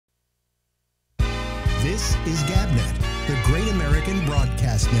This is GabNet, the Great American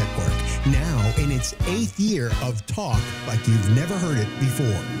Broadcast Network, now in its 8th year of talk like you've never heard it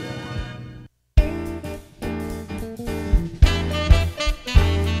before.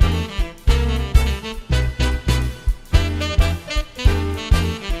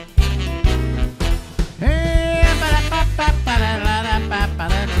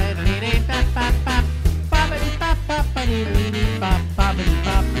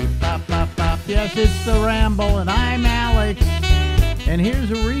 Yes, it's the Ramble, and I'm Alex. And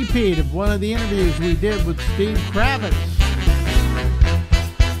here's a repeat of one of the interviews we did with Steve Kravitz.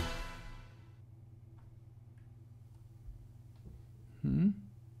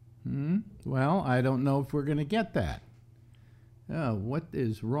 Well, I don't know if we're going to get that. Oh, what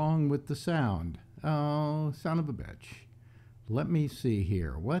is wrong with the sound? Oh, son of a bitch. Let me see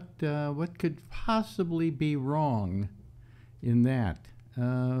here. What could possibly be wrong in that?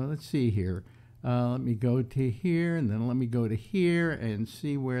 Let's see here. Let me go to here, and then let me go to here and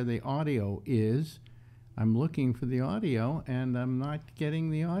see where the audio is. I'm looking for the audio, and I'm not getting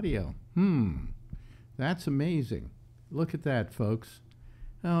the audio. That's amazing. Look at that, folks.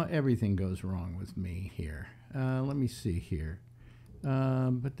 Oh, everything goes wrong with me here. Let me see here.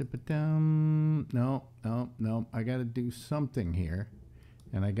 No. I got to do something here,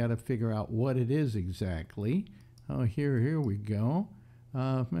 and I got to figure out what it is exactly. Oh, here we go.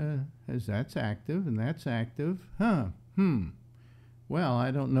 As that's active and that's active. Well,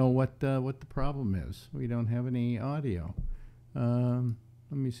 I don't know what the problem is. We don't have any audio. Let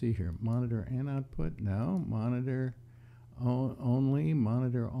me see here. Monitor and output. No. Monitor only.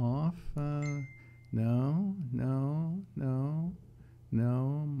 Monitor off. No.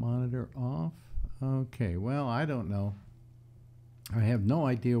 Monitor off. Okay. Well, I don't know. I have no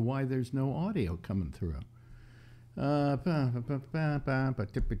idea why there's no audio coming through. I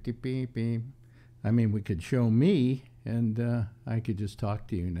mean, we could show me, and I could just talk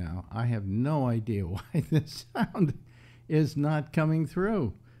to you now. I have no idea why this sound is not coming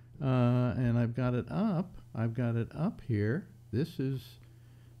through. And I've got it up. I've got it up here. This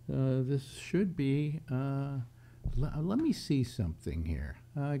should be, let me see something here.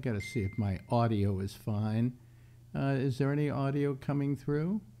 I got to see if my audio is fine. Is there any audio coming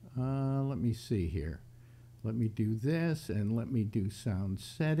through? Let me see here. Let me do this, and let me do sound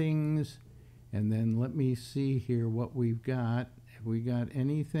settings, and then let me see here what we've got. Have we got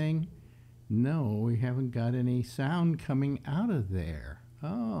anything? No, we haven't got any sound coming out of there.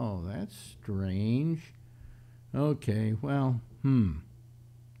 Oh, that's strange. Okay, well,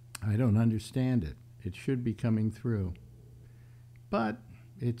 I don't understand it. It should be coming through, but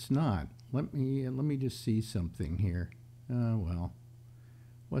it's not. Let me just see something here. Well,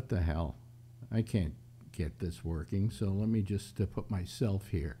 what the hell? I can't get this working, so let me just put myself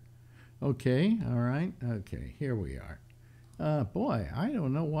here. Okay, all right, okay, here we are. Boy, I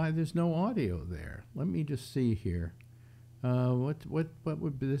don't know why there's no audio there. Let me just see here. What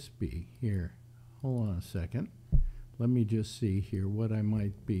would this be here? Hold on a second. Let me just see here what I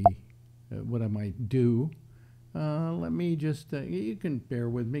might do. Let me just, you can bear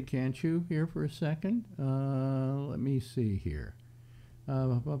with me, can't you, here for a second? Let me see here.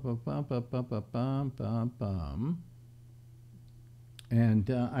 And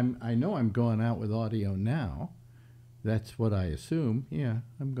I know I'm going out with audio now. That's what I assume. Yeah,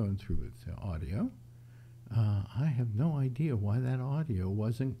 I'm going through with the audio. I have no idea why that audio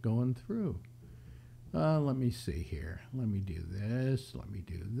wasn't going through. Let me see here. Let me do this. Let me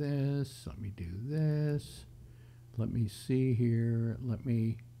do this. Let me do this. Let me see here. Let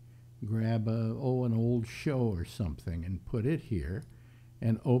me grab an old show or something and put it here.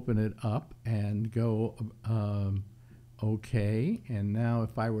 And open it up and go, okay. And now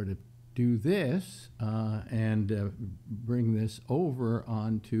if I were to do this and bring this over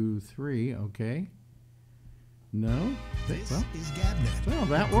onto 3, okay. No? This is GabNet. Well,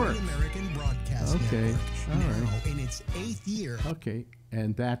 that works. Great American Broadcast Okay. Network, All now right. in its 8th year. Okay,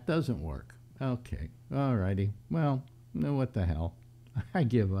 and that doesn't work. Okay, all righty. Well, no, what the hell? I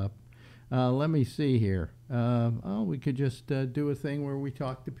give up. Let me see here. We could just do a thing where we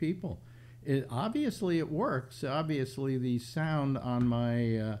talk to people. Obviously, it works. Obviously, the sound on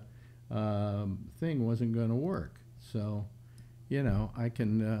my thing wasn't going to work. So, you know, I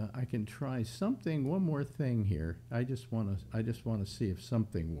can try something. One more thing here. I just want to see if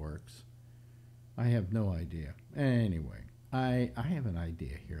something works. I have no idea. Anyway, I have an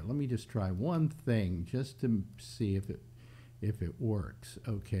idea here. Let me just try one thing just to see if it works.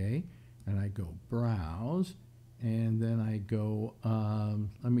 Okay. And I go browse, and then I go,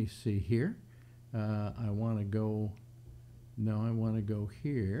 let me see here. I want to go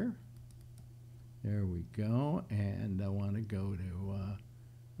here. There we go. And I want to go to,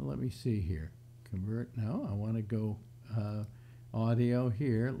 let me see here. Convert. No, I want to go audio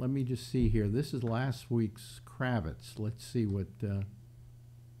here. Let me just see here. This is last week's Kravitz. Let's see what,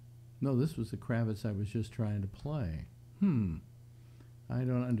 no, this was the Kravitz I was just trying to play. I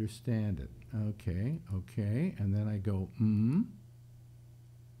don't understand it. Okay, okay. And then I go, and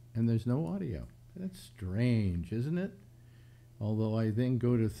there's no audio. That's strange, isn't it? Although I then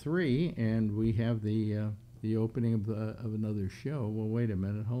go to 3 and we have the opening of another show. Well, wait a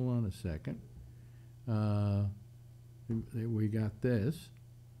minute. Hold on a second. We got this.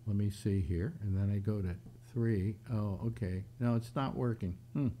 Let me see here. And then I go to 3. Oh, okay. No, it's not working.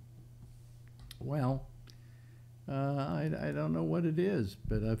 Well, I don't know what it is,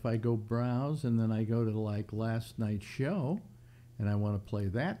 but if I go browse and then I go to like last night's show and I want to play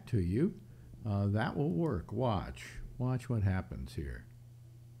that to you, that will work. Watch what happens here.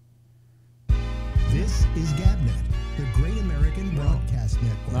 This is GabNet, the Great American Broadcast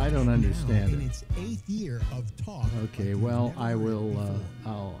Network. I don't understand now in it. its 8th year of talk. Okay, well, I will.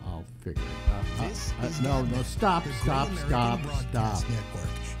 I'll figure it. This is No, GabNet, stop, the stop, Great stop, American stop. Broadcast Network.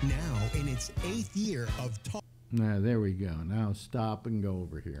 Now in its 8th year of talk. There we go. Now stop and go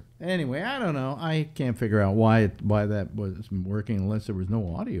over here. Anyway, I don't know. I can't figure out why that wasn't working unless there was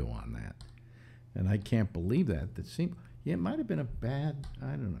no audio on that, and I can't believe that. That seemed. Yeah, it might have been a bad.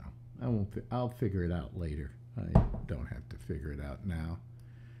 I don't know. I'll figure it out later. I don't have to figure it out now.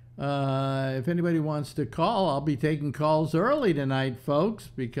 If anybody wants to call, I'll be taking calls early tonight, folks,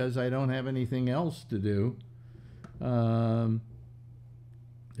 because I don't have anything else to do.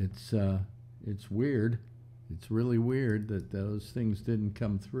 It's weird. It's really weird that those things didn't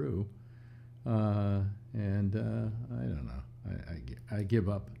come through. And I don't know. I give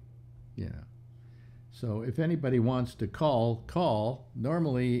up, you know. So if anybody wants to call.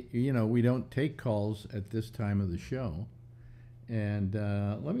 Normally, we don't take calls at this time of the show. And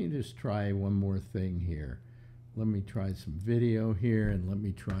let me just try one more thing here. Let me try some video here, and let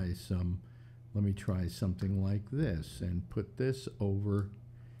me try something like this, and put this over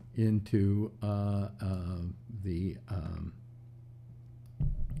into the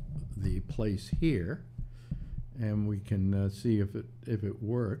place here, and we can see if it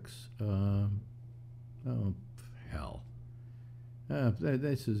works. Oh, hell.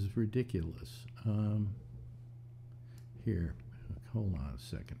 This is ridiculous. Here, hold on a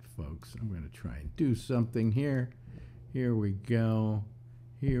second, folks. I'm going to try and do something here. Here we go.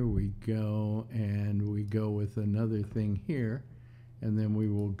 Here we go. And we go with another thing here. And then we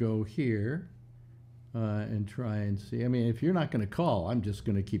will go here and try and see. I mean, if you're not going to call, I'm just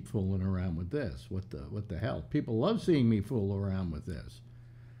going to keep fooling around with this. What the hell? People love seeing me fool around with this.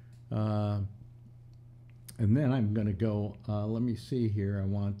 And then I'm going to go, let me see here. I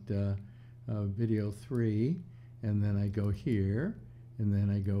want video 3, and then I go here, and then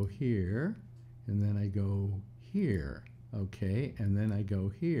I go here, and then I go here, okay, and then I go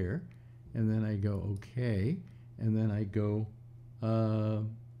here, and then I go okay, and then I go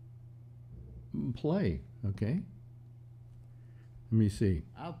play, okay. Let me see.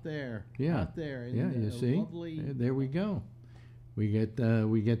 Out there. Yeah. Out there. Yeah, you see? Lovely. There we go. We get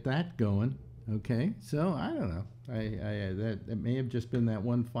that going. Okay, so I don't know. That may have just been that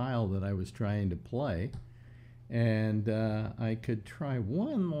one file that I was trying to play, and I could try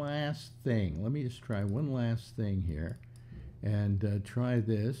one last thing. Let me just try one last thing here, and try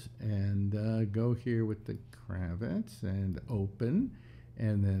this, and go here with the Kravitz, and open,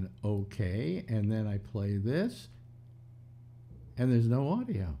 and then OK, and then I play this, and there's no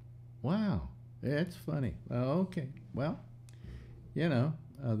audio. Wow, it's funny. Okay, well,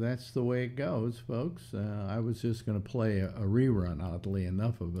 that's the way it goes, folks. I was just going to play a rerun, oddly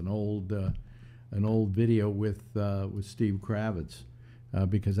enough, of an old video with Steve Kravitz,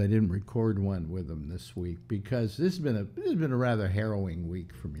 because I didn't record one with him this week, because this has been a rather harrowing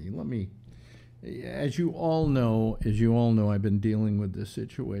week for me. As you all know, I've been dealing with this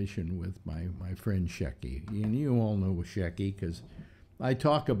situation with my friend Shecky, and you all know Shecky because I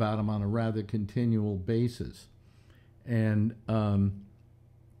talk about him on a rather continual basis, and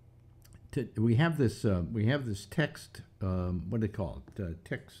we have this text, what do they call it?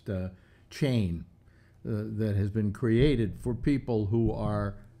 Text chain that has been created for people who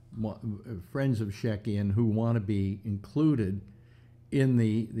are friends of Shecky and who want to be included in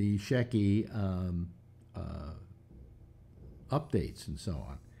the Shecky updates and so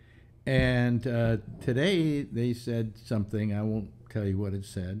on. And today they said something, I won't tell you what it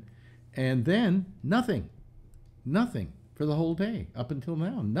said, and then nothing for the whole day up until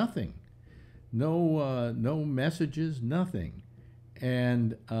now, nothing. No messages, nothing.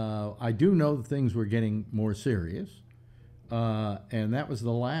 And I do know that things were getting more serious. And that was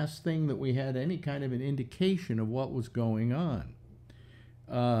the last thing that we had any kind of an indication of what was going on.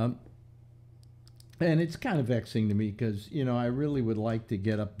 And it's kind of vexing to me because, I really would like to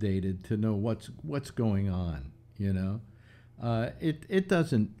get updated to know what's going on, It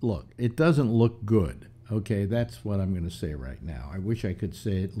doesn't look good. Okay, that's what I'm going to say right now. I wish I could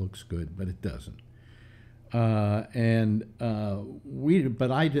say it looks good, but it doesn't. I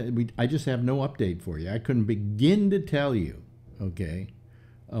just have no update for you. I couldn't begin to tell you, okay,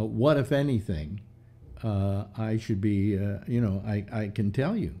 what, if anything, I should be, I can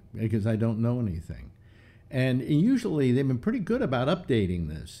tell you because I don't know anything. And usually they've been pretty good about updating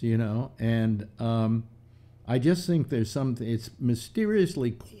this, and I just think there's something, it's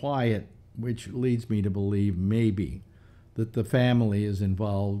mysteriously quiet, which leads me to believe maybe that the family is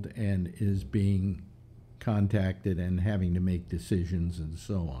involved and is being contacted and having to make decisions and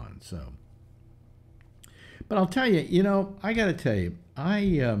so on. So, but I'll tell you, I got to tell you,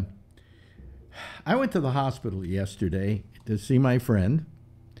 I went to the hospital yesterday to see my friend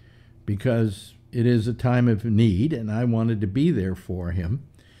because it is a time of need and I wanted to be there for him.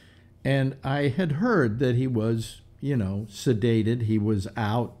 And I had heard that he was, sedated. He was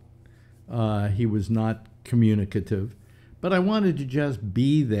out. He was not communicative. But I wanted to just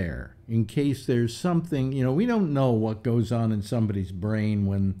be there in case there's something, we don't know what goes on in somebody's brain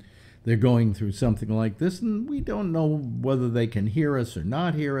when they're going through something like this. And we don't know whether they can hear us or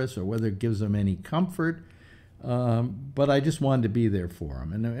not hear us or whether it gives them any comfort. But I just wanted to be there for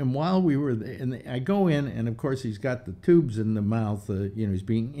him. And while we were there, and I go in, and of course he's got the tubes in the mouth. He's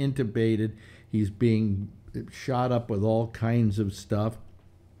being intubated. He's being shot up with all kinds of stuff.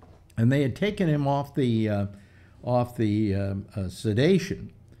 And they had taken him off the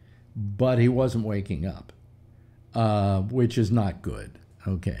sedation, but he wasn't waking up, which is not good.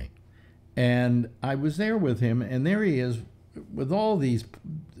 Okay. And I was there with him, and there he is with all these,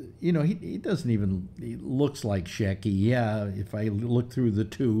 he doesn't even, he looks like Shecky. Yeah, if I look through the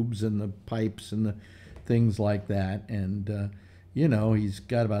tubes and the pipes and the things like that. And, he's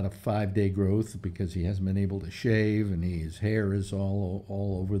got about a 5-day growth because he hasn't been able to shave, and his hair is all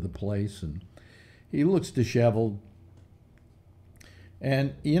over the place, and he looks disheveled.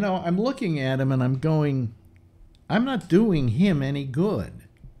 And, I'm looking at him and I'm going, I'm not doing him any good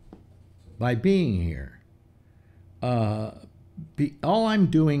by being here. All I'm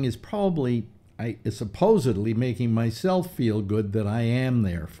doing is probably, supposedly making myself feel good that I am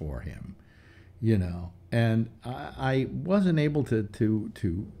there for him, And I wasn't able to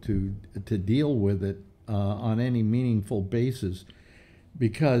deal with it on any meaningful basis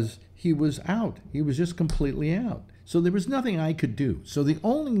because he was out. He was just completely out. So there was nothing I could do. So the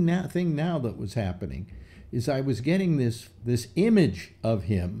only thing now that was happening is I was getting this image of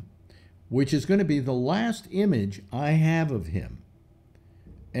him, which is going to be the last image I have of him.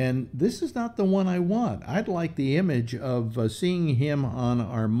 And this is not the one I want. I'd like the image of seeing him on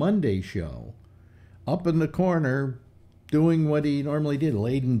our Monday show, up in the corner, doing what he normally did,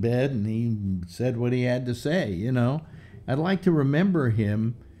 laid in bed, and he said what he had to say, I'd like to remember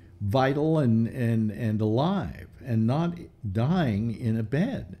him vital and alive and not dying in a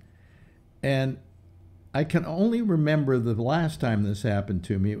bed. And I can only remember the last time this happened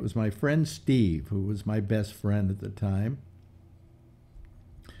to me. It was my friend Steve, who was my best friend at the time.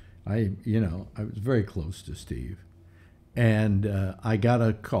 I was very close to Steve. And I got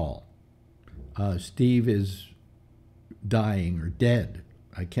a call. Steve is dying or dead.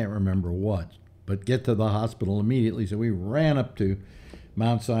 I can't remember what, but get to the hospital immediately. So we ran up to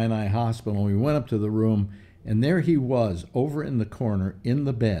Mount Sinai Hospital. We went up to the room, and there he was over in the corner in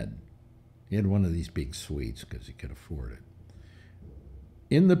the bed. He had one of these big suites because he could afford it.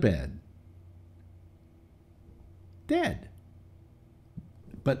 In the bed, dead.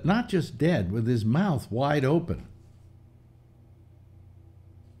 But not just dead, with his mouth wide open.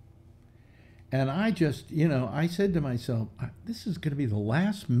 And I just, I said to myself, this is going to be the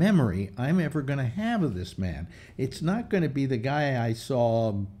last memory I'm ever going to have of this man. It's not going to be the guy I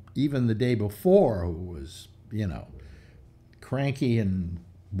saw even the day before who was, cranky and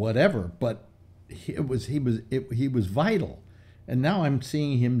whatever, but he was vital. And now I'm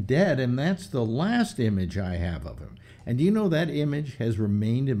seeing him dead, and that's the last image I have of him. And do you know that image has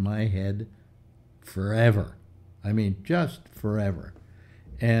remained in my head forever? I mean, just forever.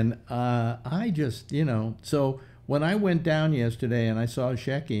 And I just, so when I went down yesterday and I saw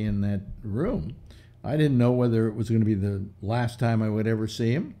Shecky in that room, I didn't know whether it was going to be the last time I would ever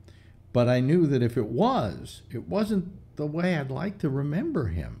see him, but I knew that if it wasn't the way I'd like to remember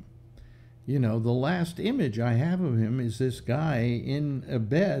him. You know, the last image I have of him is this guy in a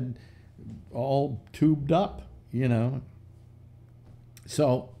bed, all tubed up. You know,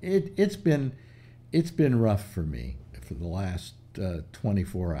 so it's been rough for me for the last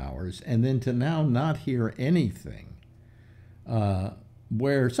 24 hours, and then to now not hear anything,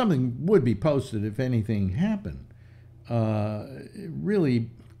 where something would be posted if anything happened, it really,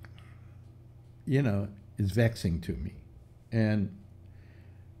 you know, is vexing to me. And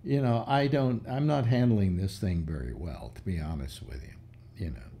you know, I'm not handling this thing very well, to be honest with you.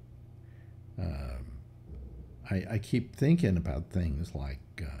 You know, I keep thinking about things like,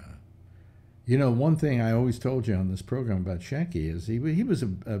 you know, one thing I always told you on this program about Shecky is he was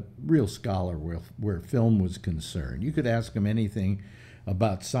a real scholar where film was concerned. You could ask him anything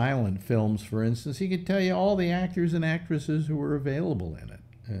about silent films, for instance. He could tell you all the actors and actresses who were available in it,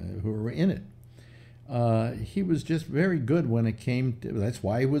 who were in it. He was just very good when it came to. That's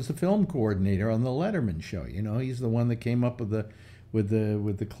why he was the film coordinator on the Letterman show. You know, he's the one that came up with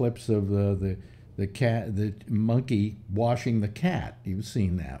the clips of the monkey washing the cat. You've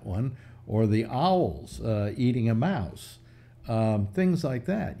seen that one, or the owls eating a mouse, things like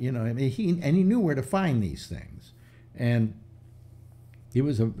that. You know, I mean, he knew where to find these things, and he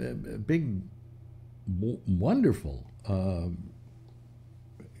was a big, wonderful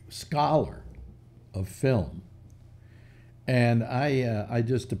scholar of film, and I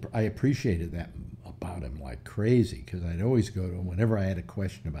appreciated that about him like crazy, because I'd always go to him whenever I had a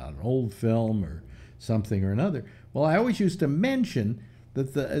question about an old film or something or another. Well, I always used to mention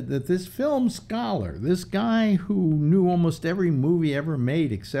that this film scholar, this guy who knew almost every movie ever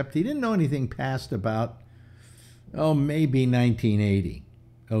made, except he didn't know anything past about maybe 1980,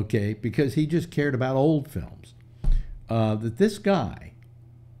 okay, because he just cared about old films. That this guy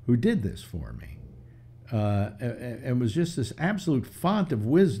who did this for me, and was just this absolute font of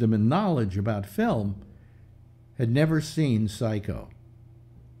wisdom and knowledge about film, had never seen Psycho.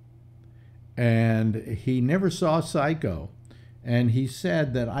 And he never saw Psycho. And he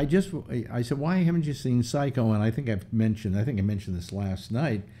said that I said, why haven't you seen Psycho? And I think I mentioned this last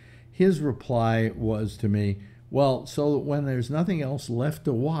night. His reply was to me, well, so that when there's nothing else left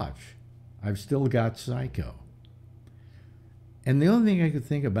to watch, I've still got Psycho. And the only thing I could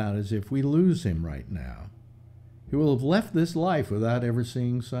think about is if we lose him right now, he will have left this life without ever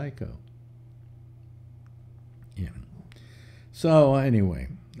seeing Psycho. Yeah. So anyway,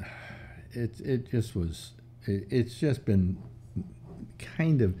 it's just been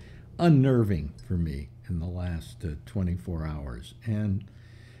kind of unnerving for me in the last 24 hours. And,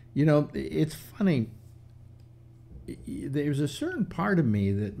 you know, it's funny. There's a certain part of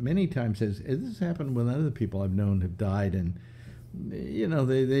me that many times says, this happened when other people I've known have died, and, you know,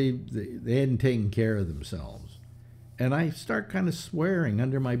 they hadn't taken care of themselves. And I start kind of swearing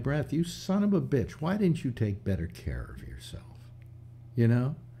under my breath, you son of a bitch, why didn't you take better care of yourself? You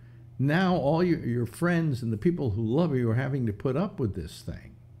know? Now all your friends and the people who love you are having to put up with this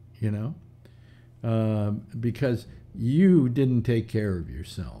thing, you know, because you didn't take care of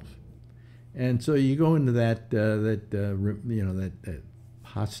yourself. And so you go into that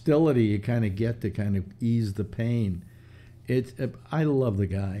hostility you kind of get to kind of ease the pain. I love the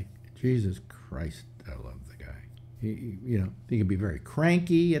guy. Jesus Christ, I love the guy. He can be very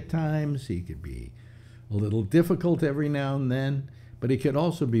cranky at times. He could be a little difficult every now and then. But he could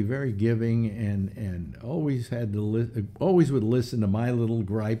also be very giving, and always would listen to my little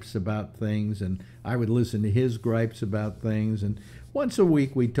gripes about things, and I would listen to his gripes about things. And once a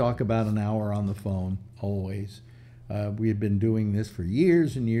week we'd talk about an hour on the phone, always. We had been doing this for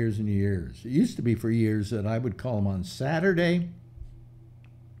years and years and years. It used to be for years that I would call him on Saturday.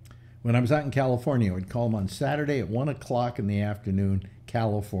 When I was out in California, I would call him on Saturday at 1 o'clock in the afternoon,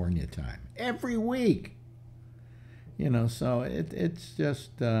 California time, every week. You know, so it's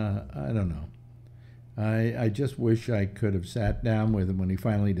just, I don't know. I just wish I could have sat down with him when he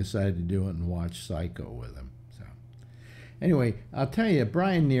finally decided to do it and watched Psycho with him. So anyway, I'll tell you,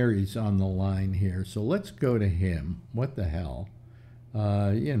 Brian Neary's on the line here, so let's go to him. What the hell?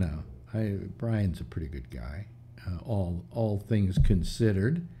 You know, Brian's a pretty good guy, all things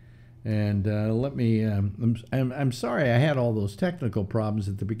considered. And let me, I'm sorry I had all those technical problems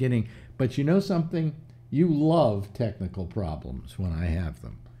at the beginning, but you know something? You love technical problems when I have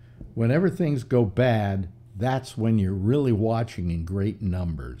them. Whenever things go bad, that's when you're really watching in great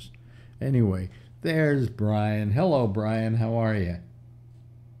numbers. Anyway, there's Brian. Hello, Brian. How are you?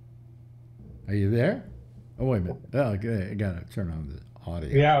 Are you there? Oh, wait a minute. Oh, okay. I got to turn on the audio.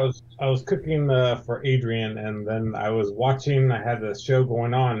 Yeah, I was cooking for Adrian, and then I was watching. I had the show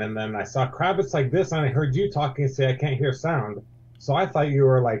going on, and then I saw Kravitz like this, and I heard you talking and say I can't hear sound. So I thought you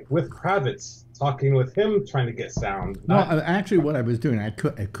were like with Kravitz, talking with him, trying to get sound. No, Not actually, what I was doing, I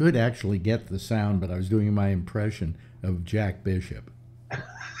could actually get the sound, but I was doing my impression of Jack Bishop.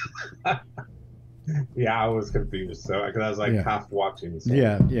 yeah, I was confused. So because I was like Yeah. half watching. So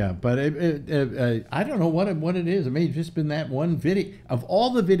Yeah, yeah, but I don't know what it is. It may have just been that one video. Of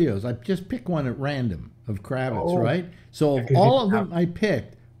all the videos, I just picked one at random of Kravitz, oh, right? So of because you all didn't of have them I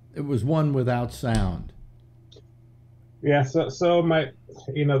picked, it was one without sound. yeah. So my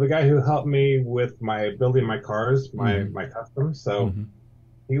the guy who helped me with my building my cars, my Hmm. my custom. So Hmm.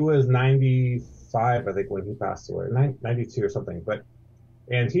 he was 95, I think, when he passed away, 92 or something. But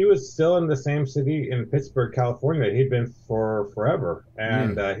and he was still in the same city in Pittsburgh, California that he'd been for forever. Yeah.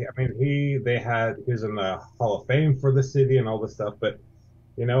 And I mean, he was in the Hall of Fame for the city and all this stuff. But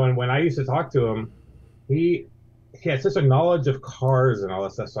and when I used to talk to him, he he had such a knowledge of cars and all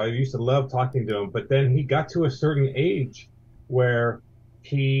that stuff. So I used to love talking to him. But then he got to a certain age where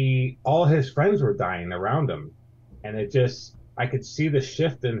he all his friends were dying around him, and it just I could see the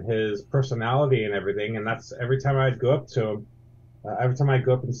shift in his personality and everything. And that's every time I'd go up to him. Every time I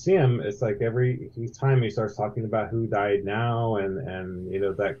go up and see him, it's like every time he starts talking about who died now and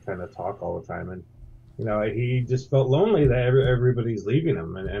that kind of talk all the time. And he just felt lonely that everybody's leaving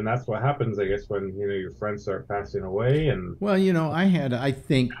him, and that's what happens, I guess, when your friends start passing away. And Well, I had, I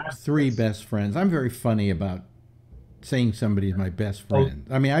think, three best friends. I'm very funny about saying somebody's my best oh, friend.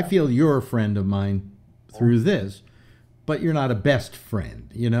 I mean, I feel you're a friend of mine through this, but you're not a best friend.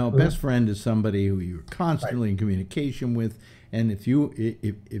 Best friend is somebody who you're right, constantly in communication with, and if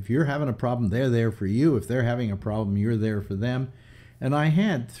you're having a problem, they're there for you. If they're having a problem, you're there for them. And I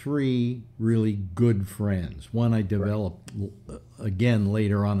had three really good friends. One I right, developed again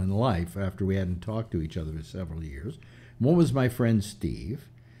later on in life after we hadn't talked to each other for several years. One was my friend Steve.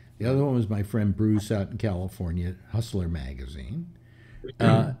 The other one was my friend Bruce out in California, Hustler magazine,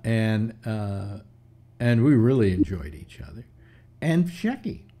 uh, and uh, and we really enjoyed each other. And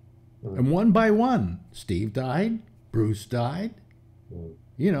Shecky, mm, and one by one, Steve died, Bruce died, mm.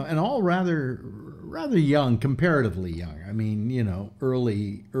 and all rather young, comparatively young. I mean,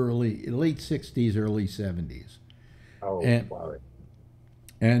 late 60s, early 70s. Oh, And wow.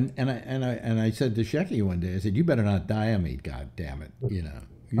 I said to Shecky one day, I said, "You better not die on me, God damn it!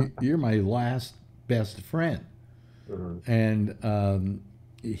 You're my last best friend." Mhm. And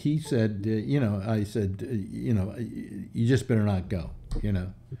he said, I said, you just better not go.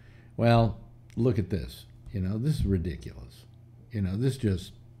 Well, look at this. This is ridiculous. This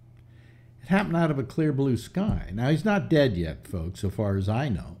just it happened out of a clear blue sky. Now he's not dead yet, folks, so far as I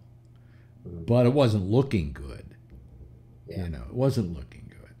know, Mhm. but it wasn't looking good. Yeah. It wasn't looking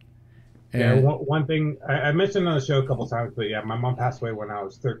good. Yeah, And one thing I mentioned on the show a couple times, but yeah, my mom passed away when I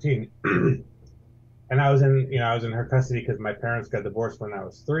was 13. And I was in her custody because my parents got divorced when I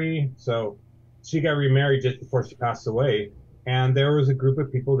was 3. So she got remarried just before she passed away. And there was a group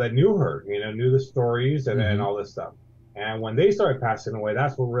of people that knew her, knew the stories and mhm. all this stuff. And when they started passing away,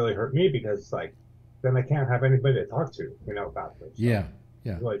 that's what really hurt me because it's like, then I can't have anybody to talk to, about this. So Yeah,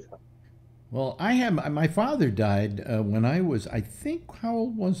 yeah. it's really tough. Well, I have my father died when I was, I think, how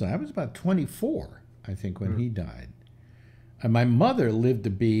old was I? I was about 24, I think, when Mm, he died. And my mother lived to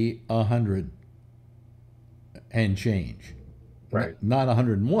be 100 and change. right. Not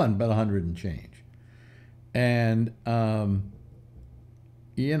 101, but 100 and change. And,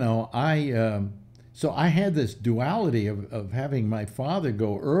 so I had this duality of having my father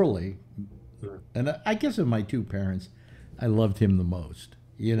go early. Mm, And I guess of my two parents, I loved him the most.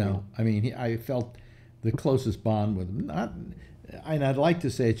 mm, I mean, I felt the closest bond with him. Not, and I'd like to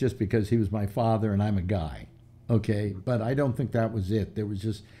say it's just because he was my father and I'm a guy, okay? But I don't think that was it. There was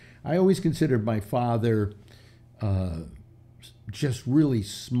just, I always considered my father uh, just really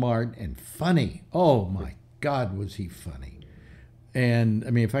smart and funny. Oh my God, was he funny? And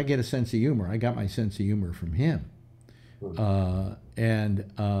I mean, if I get a sense of humor, I got my sense of humor from him. mm,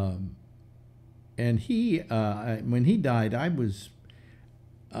 And he, when he died, I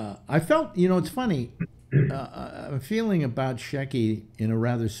felt, it's funny, a feeling about Shecky in a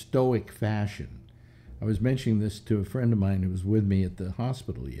rather stoic fashion. I was mentioning this to a friend of mine who was with me at the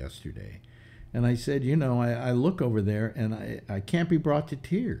hospital yesterday. And I said, I look over there and I can't be brought to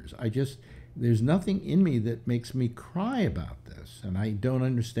tears. There's nothing in me that makes me cry about this. And I don't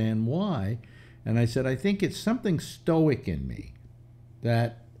understand why. And I said, I think it's something stoic in me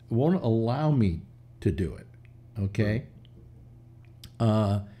that won't allow me to do it. mm, Okay?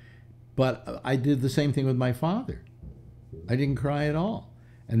 But I did the same thing with my father. I didn't cry at all.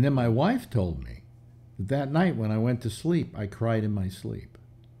 And then my wife told me that night when I went to sleep, I cried in my sleep.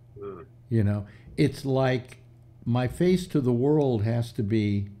 mm, It's like my face to the world has to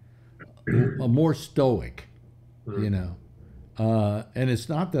be more stoic, you know. And it's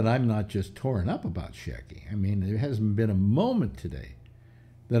not that I'm not just torn up about Shecky. I mean, there hasn't been a moment today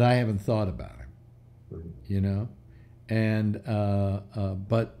that I haven't thought about him, you know. And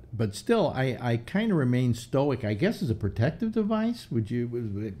but still, I kind of remain stoic. I guess as a protective device. Would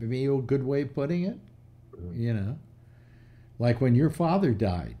it be a good way of putting it? You know, like when your father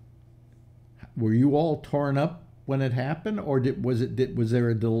died, were you all torn up when it happened, or was there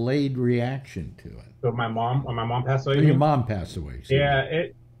a delayed reaction to it? So when my mom passed away. Your mom passed away. Yeah,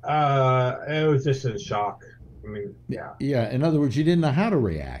 it was just in shock. I mean, yeah. Yeah. In other words, you didn't know how to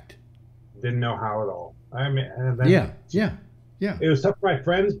react. Didn't know how at all. I mean, and then yeah. It was tough for my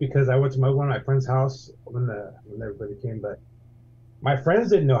friends because I went to one of my friend's house when everybody came, but my friends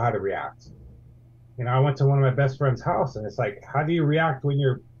didn't know how to react. You know, I went to one of my best friend's house, and it's like, how do you react when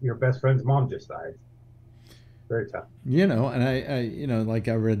your best friend's mom just died? Very tough. You know, and I you know, like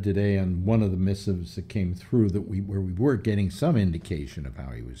I read today on one of the missives that came through where we were getting some indication of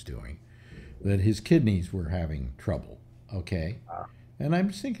how he was doing, that his kidneys were having trouble. Okay, and I'm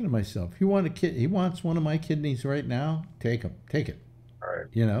just thinking to myself, he wants one of my kidneys right now. Take it. All right.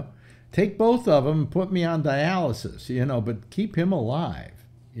 You know, take both of them and put me on dialysis. You know, but keep him alive.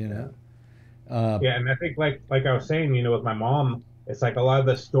 You know. Yeah, and I think like I was saying, you know, with my mom, it's like a lot of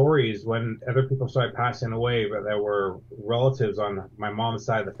the stories when other people started passing away, but there were relatives on my mom's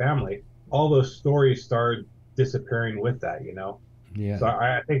side of the family, all those stories started disappearing with that, you know? Yeah. So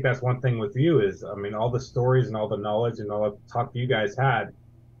I think that's one thing with you is, I mean, all the stories and all the knowledge and all the talk you guys had,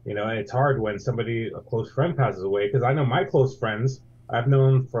 you know, and it's hard when a close friend passes away, because I know my close friends, I've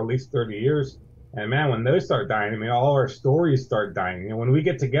known for at least 30 years. And man, when those start dying, I mean, all our stories start dying. And when we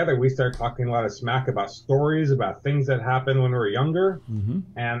get together, we start talking a lot of smack about stories, about things that happened when we were younger.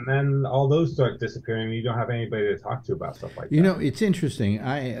 And then all those start disappearing, and you don't have anybody to talk to about stuff like that. You know, it's interesting.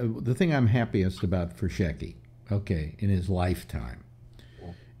 The thing I'm happiest about for Shecky, okay, in his lifetime,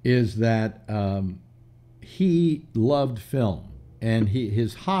 is that he loved film, and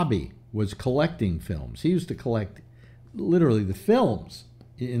his hobby was collecting films. He used to collect literally the films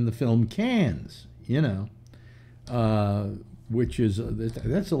in the film cans, you know, which is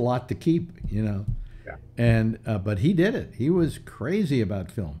that's a lot to keep, you know. Yeah. And but he did it. He was crazy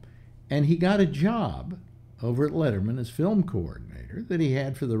about film, and he got a job over at Letterman as film coordinator that he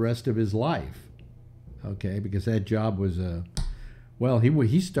had for the rest of his life. Okay, because that job was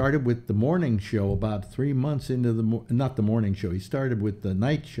he started with the morning show about 3 months into not the morning show. He started with the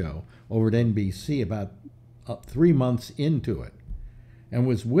night show over at NBC about 3 months into it, and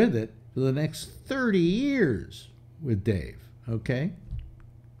was with it for the next 30 years with Dave, okay?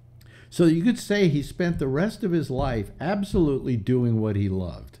 So you could say he spent the rest of his life absolutely doing what he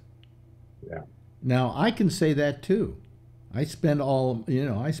loved. Yeah. Now, I can say that too. I spent all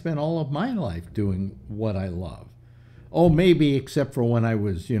of my life doing what I love. Oh, maybe except for when I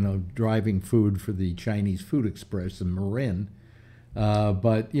was, you know, driving food for the Chinese Food Express in Marin.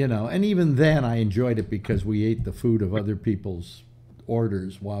 But, you know, and even then I enjoyed it because we ate the food of other people's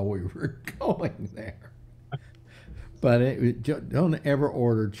orders while we were going there. But don't ever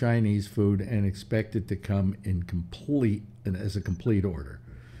order Chinese food and expect it to come in as a complete order,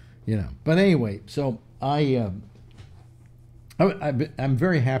 you know. But anyway, so I'm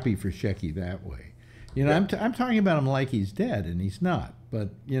very happy for Shecky that way. You know, yeah. I'm talking about him like he's dead, and he's not. But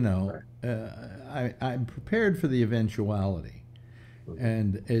you know, I'm prepared for the eventuality,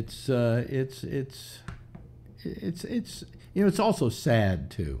 and it's you know, it's also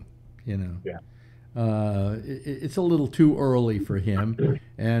sad too, you know. Yeah. It's a little too early for him,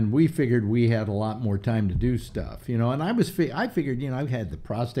 and we figured we had a lot more time to do stuff, you know. And I figured, you know, I've had the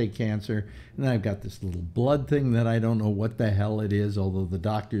prostate cancer, and I've got this little blood thing that I don't know what the hell it is, although the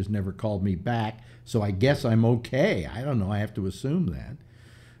doctors never called me back, so I guess I'm okay. I don't know. I have to assume that.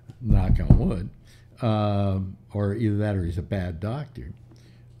 Knock on wood. Or either that or he's a bad doctor.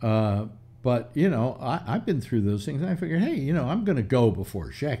 But, you know, I've been through those things, and I figured, hey, you know, I'm going to go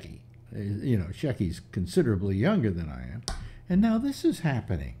before Shecky. You know, Shecky's considerably younger than I am. And now this is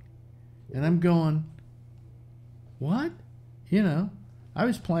happening. And I'm going, what? You know, I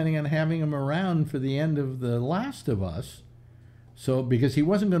was planning on having him around for the end of The Last of Us. So, because he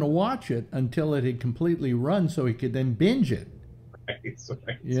wasn't going to watch it until it had completely run so he could then binge it. Right.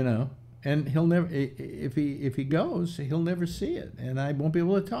 You know? And he'll never, if he goes, he'll never see it, and I won't be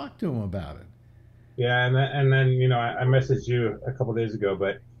able to talk to him about it. Yeah, and then you know, I messaged you a couple days ago,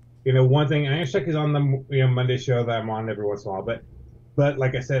 but you know, one thing, I know Sheck is on the Monday show that I'm on every once in a while, but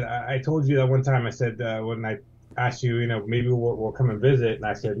like I said, I told you that one time. I said when I asked you, maybe we'll come and visit. And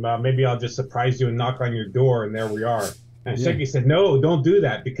I said, well, maybe I'll just surprise you and knock on your door, and there we are. And Yeah. Shecky said, no, don't do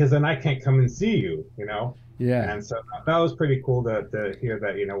that because then I can't come and see you. Yeah. And so that was pretty cool to hear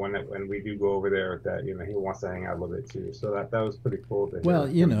that, when we do go over there, that, he wants to hang out a little bit too. So that was pretty cool to hear. Well,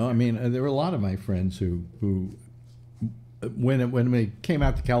 I mean, there were a lot of my friends who when we came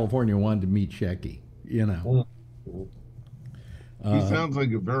out to California wanted to meet Shecky, Mm-hmm. He sounds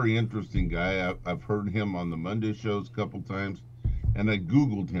like a very interesting guy. I've heard him on the Monday shows a couple times, and I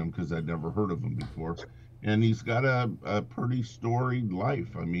Googled him because I'd never heard of him before. And he's got a pretty storied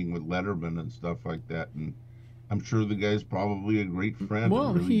life. I mean, with Letterman and stuff like that. And I'm sure the guy's probably a great friend.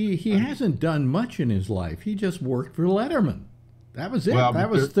 Well, really he hasn't done much in his life. He just worked for Letterman. That was it. Well, that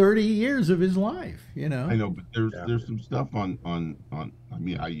was 30 years of his life, I know, but there's some stuff on. I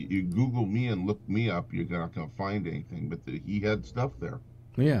mean, you Google me and look me up, you're not gonna find anything. But he had stuff there.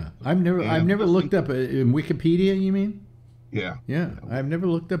 Yeah, I've never looked up in Wikipedia. You mean? Yeah. Yeah, I've never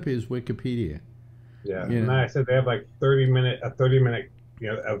looked up his Wikipedia. Yeah, and I said they have like 30 minute, of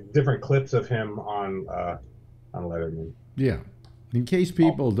different clips of him on Letterman. Yeah, in case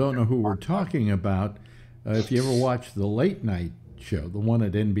people don't know who we're talking about, if you ever watched the late night show, the one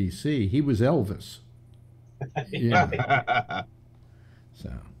at NBC, he was Elvis. Yeah.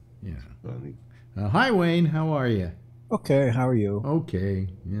 So, yeah. Funny. Hi, Wayne. How are you? Okay, how are you? Okay.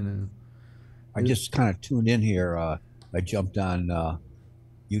 I just kind of tuned in here. I jumped on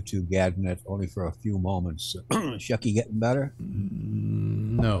YouTube Gadnet only for a few moments. Shecky getting better?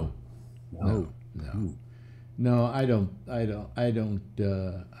 No. No, I don't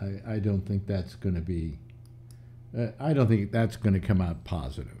think that's going to be. I don't think that's going to come out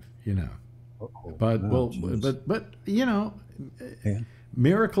positive. But Yeah.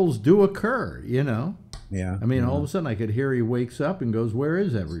 miracles do occur. Yeah. I mean, all of a sudden I could hear he wakes up and goes, "Where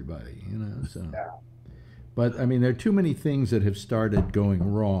is everybody?" So. Yeah. But I mean, there are too many things that have started going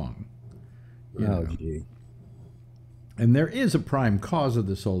wrong. Gee. And there is a prime cause of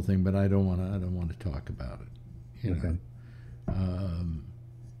this whole thing, but I don't want to talk about it. Okay.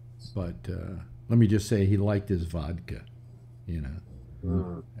 But let me just say he liked his vodka. Mm.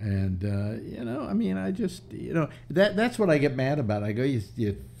 And I mean, I just that's what I get mad about. I go,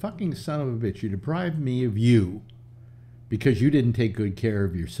 you fucking son of a bitch! You deprived me of you because you didn't take good care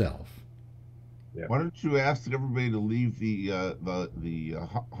of yourself. Yeah. Why don't you ask everybody to leave the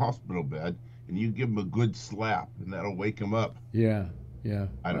hospital bed, and you give them a good slap, and that'll wake them up. Yeah.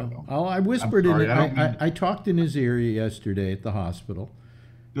 I don't know. I whispered I'm sorry, in. I talked in his ear yesterday at the hospital.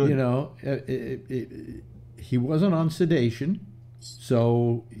 Good. He wasn't on sedation,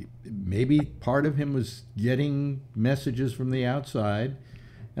 so maybe part of him was getting messages from the outside,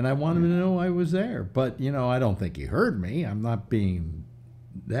 and I wanted him to know I was there. But I don't think he heard me. I'm not being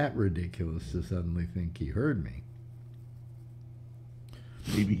that ridiculous to suddenly think he heard me.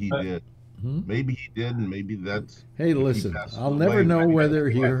 Maybe he did. Maybe he did, and maybe that's. Hey, listen, I'll never know whether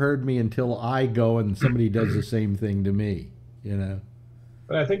he heard me until I go and somebody does the same thing to me.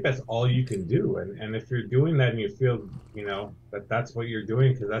 But I think that's all you can do. And if you're doing that and you feel, that's what you're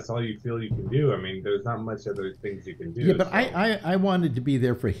doing because that's all you feel you can do, I mean, there's not much other things you can do. Yeah, but so. I wanted to be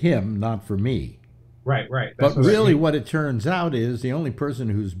there for him, not for me. Right. That's but really what it turns out is the only person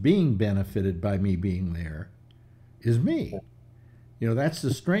who's being benefited by me being there is me. That's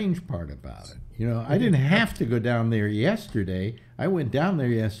the strange part about it. I didn't have to go down there yesterday. I went down there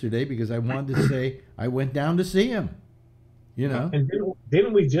yesterday because I wanted to say I went down to see him. And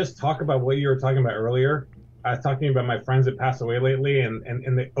didn't we just talk about what you were talking about earlier? I was talking about my friends that passed away lately, and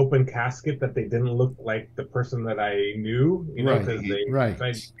in the open casket that they didn't look like the person that I knew, because they tried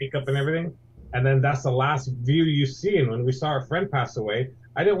makeup and everything. And then that's the last view you see. And when we saw our friend pass away,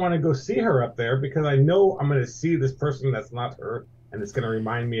 I didn't want to go see her up there because I know I'm going to see this person that's not her, and it's going to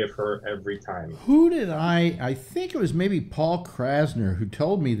remind me of her every time. Who did I think it was maybe Paul Krasner who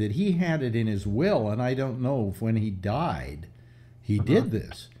told me that he had it in his will, and I don't know if when he died he did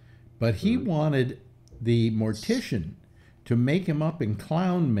this, but he wanted the mortician to make him up in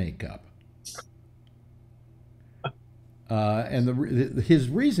clown makeup. And his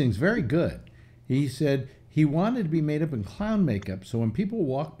reasoning's very good. He said he wanted to be made up in clown makeup, so when people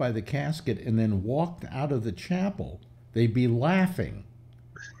walked by the casket and then walked out of the chapel, they'd be laughing.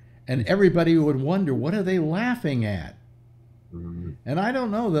 And everybody would wonder, what are they laughing at? Mm-hmm. And I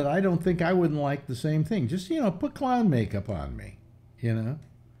don't know that I don't think I wouldn't like the same thing. Just, put clown makeup on me,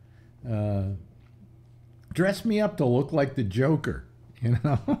 dress me up to look like the Joker,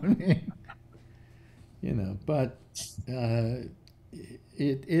 but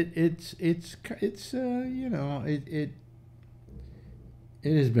it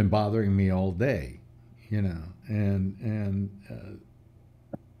has been bothering me all day, you know, and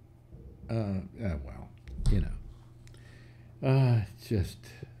well, you know, just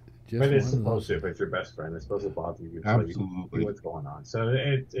But it's one of supposed those. to. If it's your best friend, it's supposed to bother you. Absolutely. See what's going on. So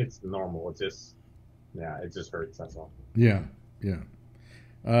it's normal. It just, yeah, it just hurts. That's all. Yeah, yeah.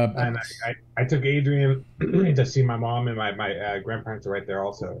 And I took Adrian to see my mom, and my grandparents are right there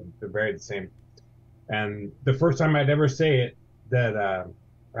also. They're very the same. And the first time I'd ever say it, that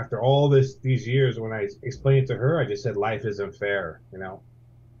after all these years, when I explained it to her, I just said life isn't fair, you know,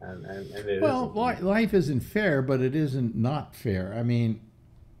 and it Well, isn't. life isn't fair, but it isn't not fair. I mean,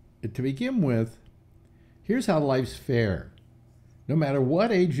 to begin with, here's how life's fair. No matter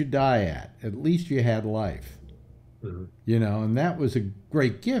what age you die at least you had life. Mhm. You know, and that was a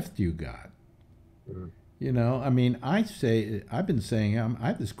great gift you got. Mhm. You know, I mean, I've been saying I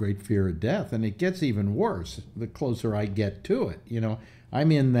have this great fear of death, and it gets even worse the closer I get to it. You know,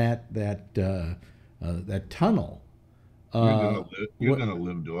 I'm in that tunnel. You're gonna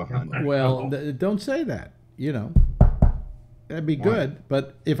live to 100. Well, don't say that. You know, that'd be good.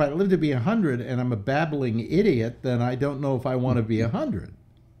 But if I live to be 100 and I'm a babbling idiot, then I don't know if I want to be 100.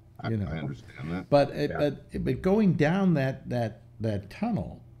 You know, I understand that. but going down that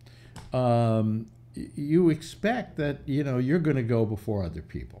tunnel, you expect that, you know, you're going to go before other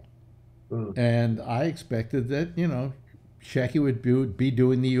people. And I expected that, you know, Shecky would be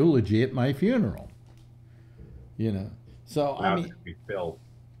doing the eulogy at my funeral. You know, so Now I it's mean, gonna be Phil.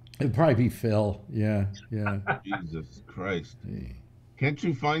 it'd probably be Phil. Yeah, yeah. Jesus Christ. Yeah. Can't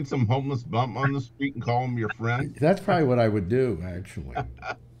you find some homeless bum on the street and call him your friend? That's probably what I would do, actually.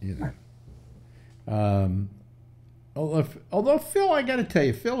 You know. Although Phil, I got to tell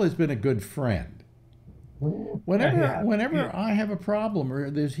you, Phil has been a good friend. Whenever I have a problem, or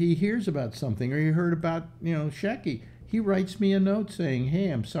he hears about something, or he heard about, you know, Shecky, he writes me a note saying, "Hey,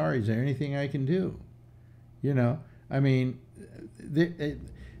 I'm sorry. Is there anything I can do?" You know, I mean,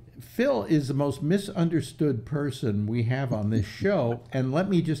 Phil is the most misunderstood person we have on this show, and let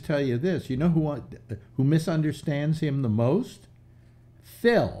me just tell you this: you know who misunderstands him the most?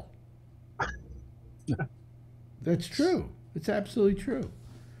 Phil. That's true. It's absolutely true.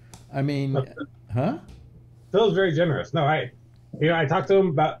 I mean, huh? Phil's very generous. No, I talked to him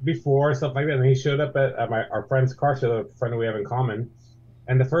about before stuff like that, and he showed up at our friend's car show, a friend we have in common.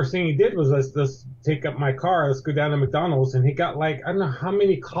 And the first thing he did was let's take up my car, let's go down to McDonald's, and he got like I don't know how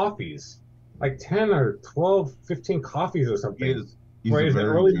many coffees, like 10 or 12, 15 coffees or something. He's Where a he's very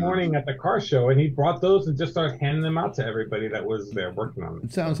early generous- morning at the car show, and he brought those and just started handing them out to everybody that was there working on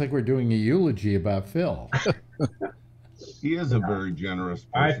It sounds like we're doing a eulogy about Phil. He is a very generous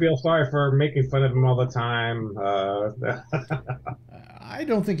person. I feel sorry for making fun of him all the time. I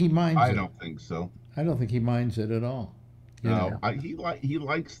don't think he minds it. I don't think so. I don't think he minds it at all. You No, know? he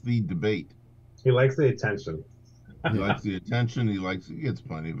likes the debate. He likes the attention. He likes the attention. He gets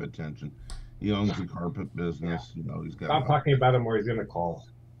plenty of attention. He owns a carpet business. You know, he's got. Stop talking about him where he's gonna call.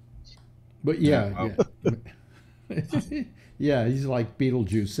 But yeah. Yeah, he's like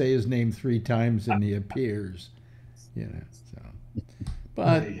Beetlejuice. Say his name 3 times and he appears. You know, so.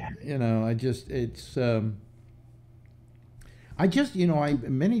 But, you know, you know,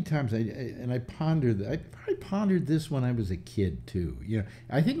 many times I pondered, I probably pondered this when I was a kid too. You know,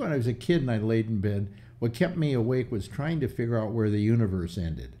 I think when I was a kid and I laid in bed, what kept me awake was trying to figure out where the universe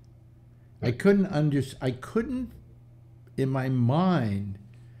ended. I couldn't in my mind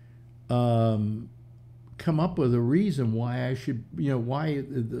come up with a reason why I should, you know, why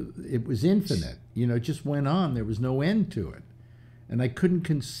it was infinite. You know, it just went on. There was no end to it. And I couldn't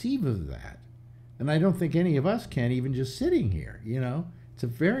conceive of that. And I don't think any of us can, even just sitting here, you know. It's a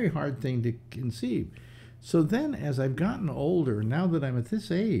very hard thing to conceive. So then as I've gotten older, now that I'm at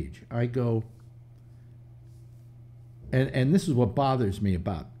this age, I go, and this is what bothers me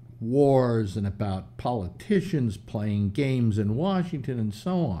about wars and about politicians playing games in Washington and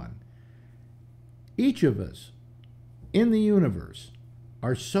so on. Each of us in the universe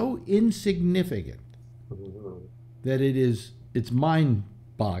are so insignificant that it's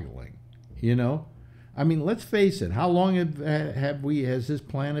mind-boggling, you know? I mean, let's face it, how long has this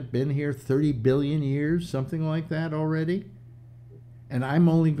planet been here? 30 billion years, something like that already? And I'm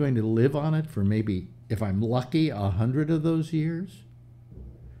only going to live on it for maybe, if I'm lucky, 100 of those years?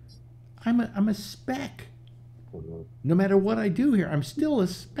 I'm a speck. No matter what I do here, I'm still a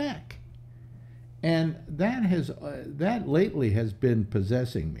speck. And that lately has been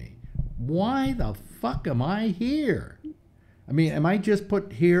possessing me. Why the fuck am I here? I mean, am I just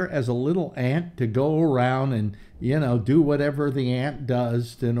put here as a little ant to go around and, you know, do whatever the ant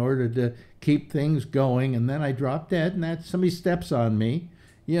does in order to keep things going, and then I drop dead and somebody steps on me,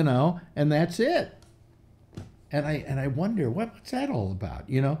 you know, and that's it? I wonder what's that all about?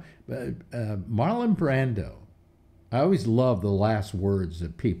 Marlon Brando. I always love the last words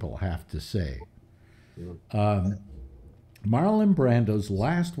that people have to say. Marlon Brando's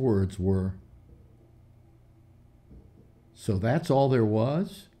last words were, "So that's all there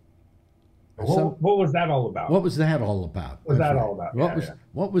was." What was that all about? What was that all about? What was that all about?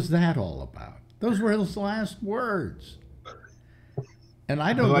 What was that all about? Those were his last words. And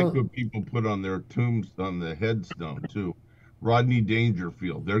I don't like know. what people put on their tombstone, the headstone too. Rodney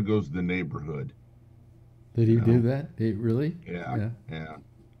Dangerfield. There goes the neighborhood. Did he do that? Really? Yeah.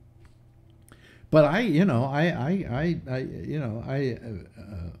 But I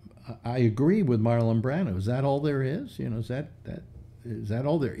agree with Marlon Brando. Is that all there is? Is that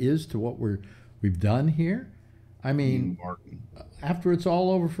all there is to what we've done here? I mean, after it's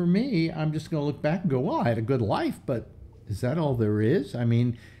all over for me, I'm just going to look back and go, "Well, I had a good life," but is that all there is? I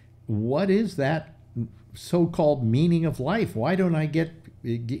mean, what is that so-called meaning of life? Why don't I get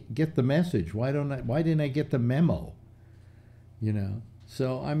the message? Why didn't I get the memo?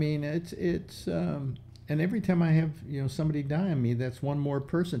 So I mean, it's and every time I have somebody die on me, that's one more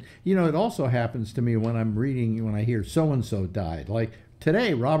person. It also happens to me when I'm reading, when I hear so and so died. Like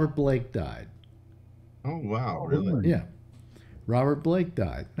today, Robert Blake died. Oh wow, really? Yeah, Robert Blake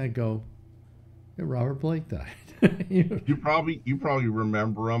died. I go, yeah, Robert Blake died. You probably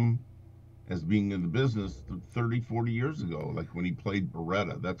remember him as being in the business 30, 40 years ago, like when he played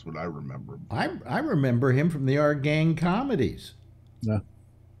Beretta. That's what I remember him. I remember him from the Our Gang comedies. Yeah.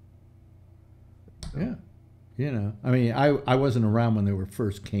 Yeah. I mean, I wasn't around when they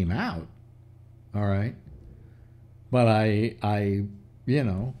first came out. All right. But I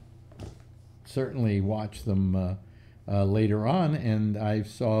certainly watched them later on, and I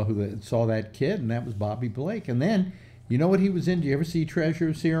saw saw that kid, and that was Bobby Blake. And then, you know what he was in? Do you ever see Treasure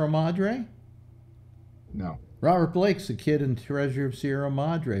of Sierra Madre? No. Robert Blake's the kid in Treasure of Sierra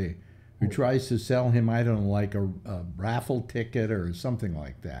Madre who tries to sell him, I don't know, like a raffle ticket or something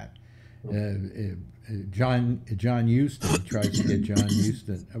like that. John Huston, he tries to get John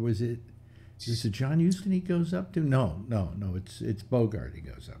Huston. Is it John Huston he goes up to? No, it's Bogart he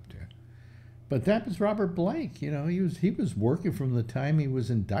goes up to. But that was Robert Blake. He was working from the time he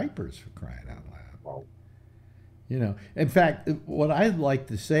was in diapers, for crying out loud. In fact, what I'd like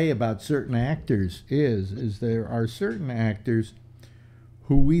to say about certain actors is there are certain actors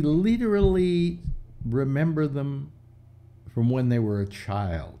who we literally remember them from when they were a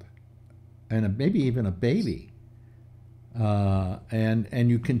child, and maybe even a baby, and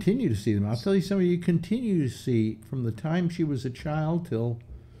you continue to see them. I'll tell you somebody you continue to see from the time she was a child till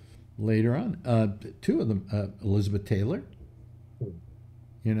later on. Two of them, Elizabeth Taylor,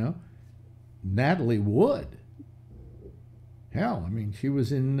 Natalie Wood. Hell, I mean, she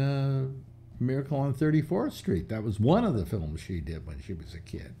was in Miracle on 34th Street. That was one of the films she did when she was a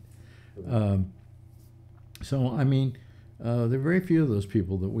kid. So, I mean, there are very few of those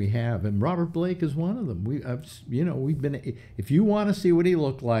people that we have, and Robert Blake is one of them. We've been. If you want to see what he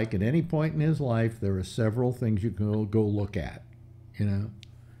looked like at any point in his life, there are several things you can go look at, and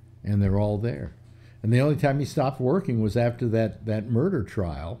they're all there. And the only time he stopped working was after that murder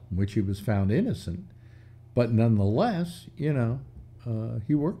trial, in which he was found innocent. But nonetheless, he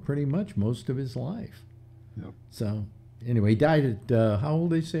worked pretty much most of his life. Yep. So anyway, he died at how old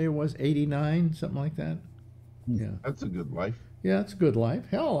they say it was? 89, something like that. Yeah. That's a good life. Yeah, that's a good life.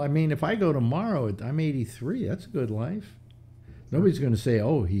 Hell, I mean, if I go tomorrow, I'm 83. That's a good life. Nobody's going to say,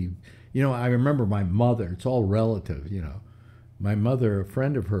 oh, I remember my mother. It's all relative, My mother, a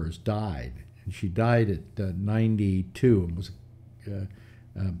friend of hers, died. And she died at 92 and was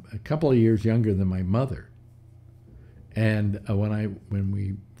a couple of years younger than my mother. And when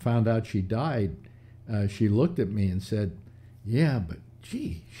we found out she died, she looked at me and said, "Yeah, but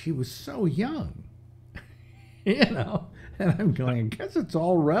gee, she was so young," And I'm going, I guess it's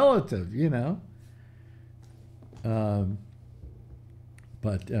all relative,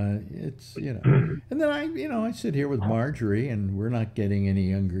 But it's and then I sit here with Marjorie, and we're not getting any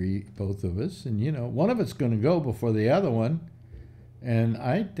younger, both of us, and one of us going to go before the other one. And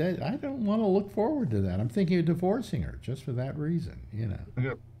I don't want to look forward to that. I'm thinking of divorcing her just for that reason,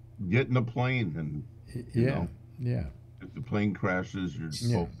 Get in a plane and, yeah. If the plane crashes, you're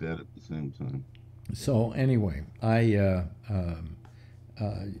both dead at the same time. So anyway,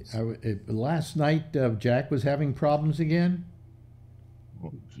 last night Jack was having problems again.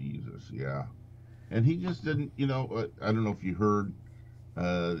 Oh, Jesus, yeah. And he just didn't, I don't know if you heard,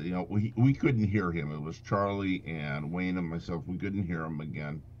 we couldn't hear him. It was Charlie and Wayne and myself. We couldn't hear him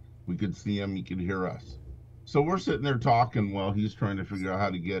again. We could see him. He could hear us. So we're sitting there talking while he's trying to figure out how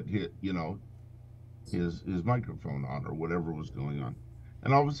to get hit, his microphone on or whatever was going on,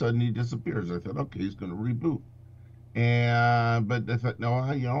 and all of a sudden he disappears. I thought, okay, he's going to reboot. And but I thought,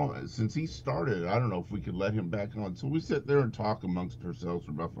 no, since he started, I don't know if we could let him back on. So we sit there and talk amongst ourselves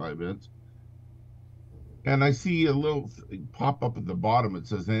for about 5 minutes. And I see a little pop up at the bottom. It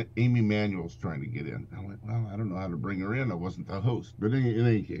says Amy Manuel's trying to get in. I went, well, I don't know how to bring her in. I wasn't the host, but in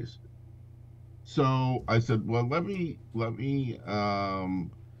any case, so I said, well, let me reboot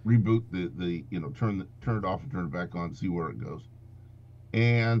the turn it off and turn it back on, see where it goes.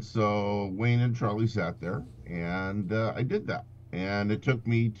 And so Wayne and Charlie sat there, and I did that. And it took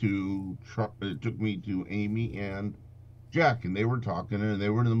me to Amy and Jack, and they were talking, and they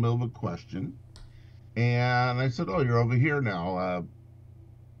were in the middle of a question. And I said, "Oh, you're over here now.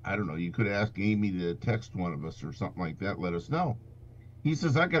 I don't know. You could ask Amy to text one of us or something like that. Let us know." He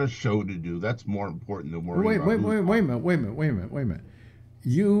says, "I got a show to do. That's more important than worrying about." Wait a minute.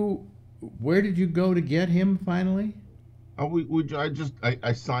 Where did you go to get him finally? Oh,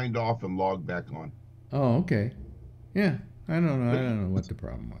 I signed off and logged back on. Oh, okay. Yeah, I don't know what the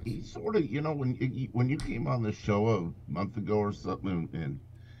problem was. He sort of, when you came on the show a month ago or something, and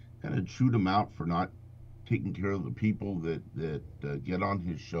kind of chewed him out for not taking care of the people that get on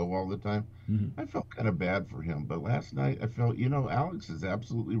his show all the time. Mm-hmm. I felt kind of bad for him, but last night I felt, Alex is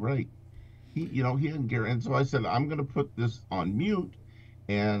absolutely right. He didn't care, and so I said, I'm going to put this on mute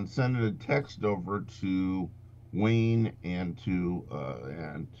and send a text over to Wayne and to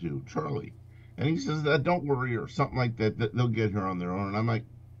Charlie. And he says that don't worry or something like that, that they'll get here on their own. And I'm like,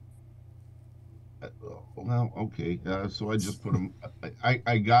 well, okay. So I just put them.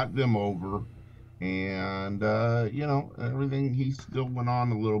 I got them over, and everything. He still went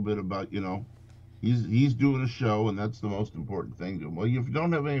on a little bit about he's doing a show, and that's the most important thing to him. Well, if you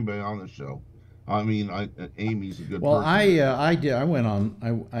don't have anybody on the show, I mean, Amy's a good. Well, person. I did. I went on.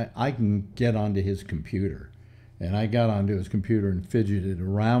 I can get onto his computer. And I got onto his computer and fidgeted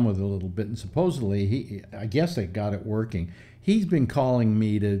around with it a little bit. And supposedly, I guess I got it working. He's been calling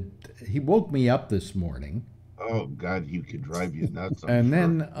me he woke me up this morning. Oh, God, he could drive you nuts. And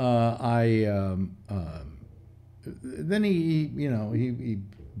then then he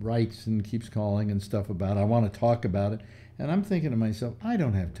writes and keeps calling and stuff about it. I want to talk about it. And I'm thinking to myself, I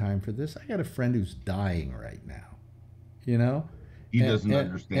don't have time for this. I got a friend who's dying right now, He doesn't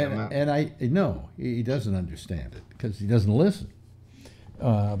understand that. And no, he doesn't understand it because he doesn't listen.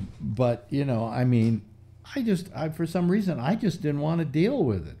 But I mean, for some reason, I just didn't want to deal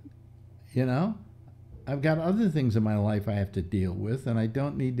with it. I've got other things in my life I have to deal with, and I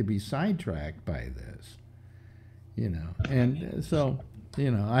don't need to be sidetracked by this. And so,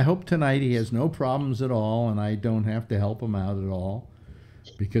 I hope tonight he has no problems at all, and I don't have to help him out at all,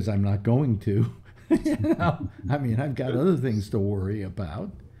 because I'm not going to. I mean, I've got other things to worry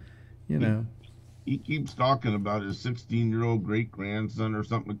about, He keeps talking about his 16-year-old great-grandson or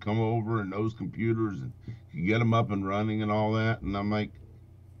something to come over and knows computers and can get him up and running and all that. And I'm like,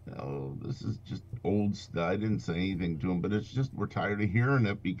 oh, this is just old stuff. I didn't say anything to him, but it's just we're tired of hearing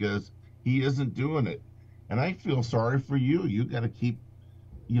it because he isn't doing it. And I feel sorry for you. You got to keep,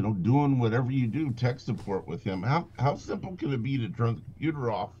 doing whatever you do, tech support with him. How simple can it be to turn the computer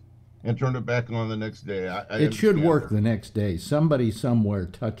off and turn it back on the next day? It should work the next day. Somebody somewhere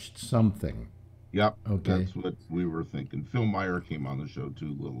touched something. Yep. Okay. That's what we were thinking. Phil Meyer came on the show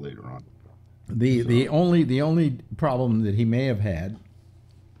too a little later on. The only problem that he may have had,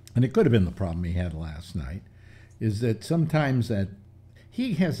 and it could have been the problem he had last night, is that sometimes that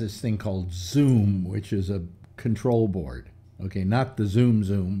he has this thing called Zoom, which is a control board. Okay, not the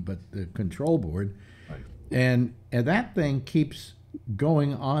Zoom, but the control board. Right. And that thing keeps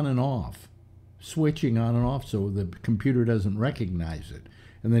going on and off, switching on and off, so the computer doesn't recognize it.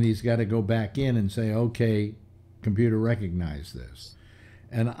 And then he's got to go back in and say, okay, computer, recognize this.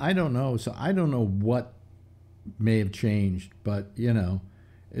 And I don't know, so I don't know what may have changed, but,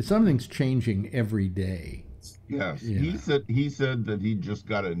 something's changing every day. Yes, he said that he just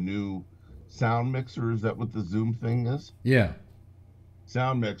got a new sound mixer. Is that what the Zoom thing is? Yeah.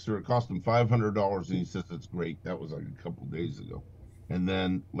 Sound mixer. It cost him $500, and he says it's great. That was like a couple days ago. And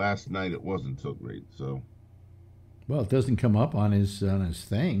then last night it wasn't so great. So, well, it doesn't come up on his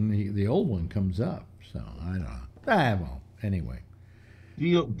thing. The old one comes up. So I don't know. Well, anyway.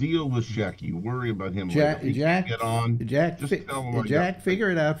 Deal with Shaq. You worry about him. Jack, get on. Jack, figure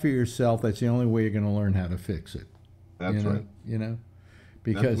it out for yourself. That's the only way you're going to learn how to fix it. That's right.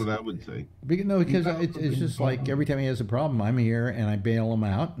 Because that's what I would say. Because it's just like every time he has a problem, I'm here and I bail him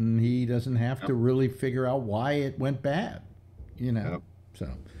out, and he doesn't have to really figure out why it went bad. Yep. So,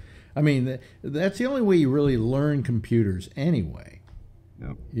 I mean, that's the only way you really learn computers anyway.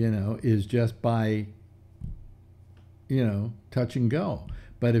 Yep. you know, is just by, you know, touch and go.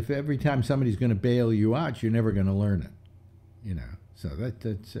 But if every time somebody's going to bail you out, you're never going to learn it, you know. So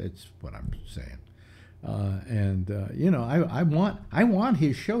that's what I'm saying. You know, I want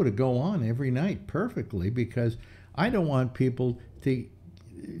his show to go on every night perfectly, because I don't want people to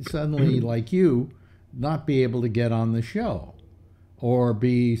suddenly, like you, not be able to get on the show, or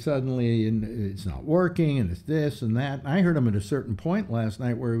be suddenly it's not working and it's this and that. I heard him at a certain point last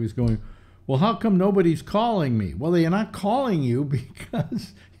night where he was going, well, how come nobody's calling me? Well, they're not calling you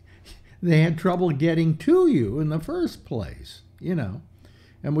because they had trouble getting to you in the first place, you know.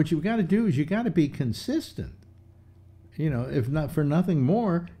 And what you've got to do is you got to be consistent. You know, if not for nothing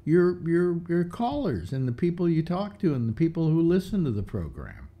more, your callers and the people you talk to and the people who listen to the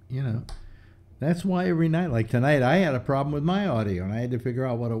program, you know. That's why every night, like tonight, I had a problem with my audio, and I had to figure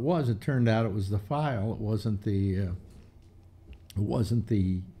out what it was. It turned out it was the file. It wasn't the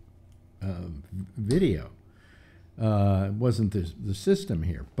video. It wasn't the system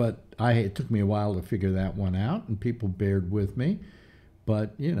here. But it took me a while to figure that one out, and people bared with me.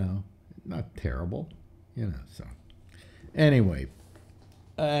 But, you know, not terrible, you know. So anyway,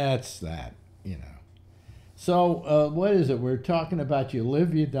 that's that, you know. So what is it? We're talking about you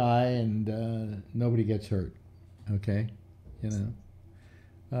live, you die, and nobody gets hurt, okay? You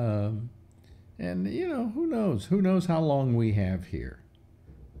know? And, you know, who knows? Who knows how long we have here?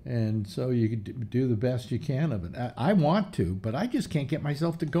 And so you could do the best you can of it. I want to, but I just can't get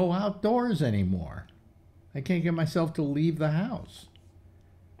myself to go outdoors anymore. I can't get myself to leave the house.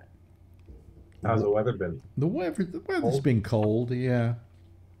 How's the weather been? The weather's been cold, yeah.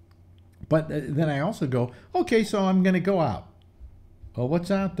 But then I also go, okay, so I'm going to go out. Well, what's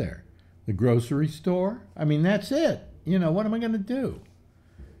out there? The grocery store? I mean, that's it. You know, what am I going to do?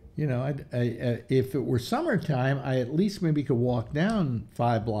 You know, if it were summertime, I at least maybe could walk down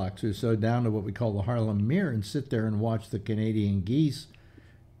 5 blocks or so down to what we call the Harlem Mirror and sit there and watch the Canadian geese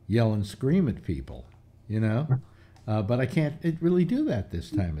yell and scream at people, you know? But I can't really do that this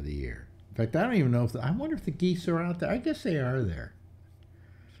time of the year. In fact, I don't even know I wonder if the geese are out there. I guess they are there.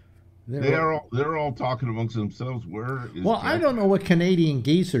 They're all talking amongst themselves. Well, I don't know what Canadian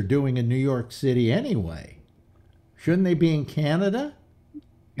geese are doing in New York City anyway. Shouldn't they be in Canada?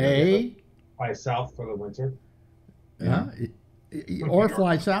 Fly south for the winter. Or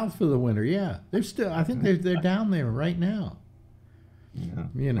fly south for the winter. Yeah, they're still. I think they're down there right now. Yeah,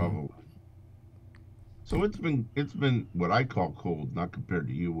 you know. Probably. So it's been what I call cold, not compared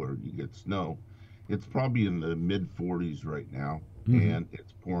to you where you get snow. It's probably in the mid 40s right now, and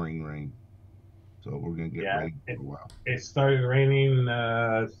it's pouring rain. So we're gonna get rain for a while. It started raining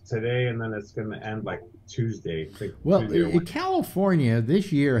today, and then it's gonna end like Tuesday. Well, California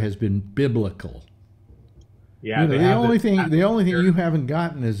this year has been biblical. Yeah, you know, the only thing you haven't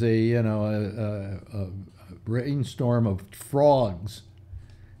gotten is a rainstorm of frogs.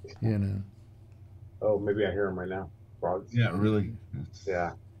 You know. Oh, maybe I hear them right now. Frogs. Yeah, really. It's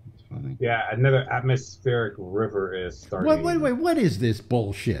funny. Yeah, another atmospheric river is starting. Wait, what is this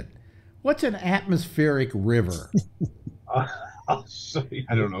bullshit? What's an atmospheric river? I'll show you.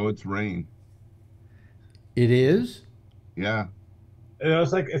 I don't know. It's rain. It is? Yeah.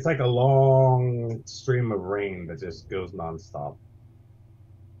 It's like a long stream of rain that just goes nonstop.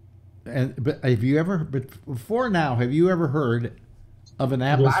 But before now, have you ever heard of an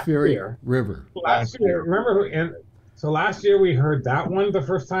atmospheric river? Last year, remember? Last year we heard that one the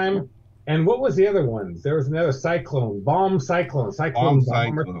first time. And what was the other ones? There was another cyclone, bomb.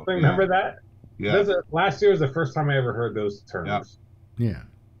 Remember that? Yeah. Last year was the first time I ever heard those terms. Yeah.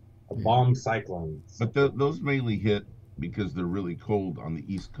 Bomb cyclones. But those mainly hit because they're really cold on the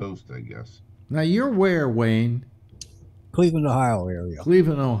East Coast, I guess. Now you're where, Wayne? Cleveland, Ohio area.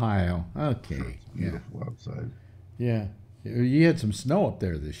 Cleveland, Ohio. Okay. It's beautiful outside. Yeah. You had some snow up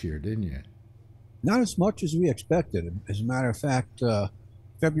there this year, didn't you? Not as much as we expected. As a matter of fact,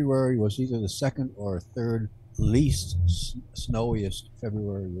 February was either the second or third least snowiest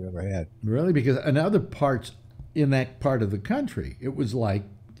February we ever had. Really? Because in other parts, in that part of the country, it was like,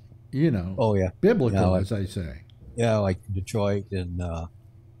 you know, biblical, as I say. Yeah, like Detroit and,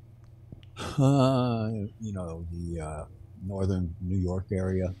 you know, the northern New York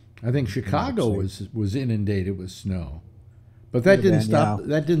area. I think Chicago was inundated with snow. But that didn't stop.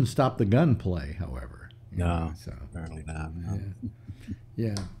 That didn't stop the gunplay, however. No, apparently not. No.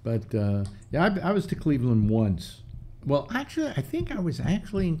 Yeah, but I was to Cleveland once. Well, actually, I think I was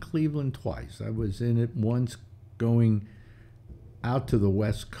actually in Cleveland twice. I was in it once, going out to the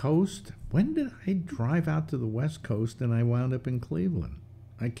West Coast. When did I drive out to the West Coast and I wound up in Cleveland?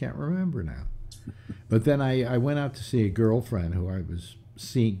 I can't remember now. But then I went out to see a girlfriend who I was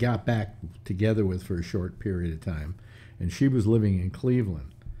got back together with for a short period of time, and she was living in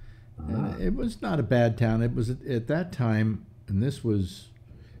Cleveland. And it was not a bad town. It was at that time, and this was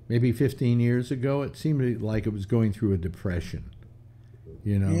maybe 15 years ago. It seemed like it was going through a depression.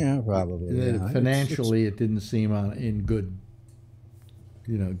 You know, Yeah, probably. Yeah. Financially, it didn't seem in good,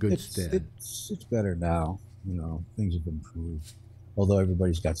 good stead. It's better now. Things have improved. Although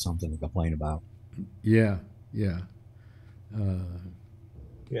everybody's got something to complain about. Yeah.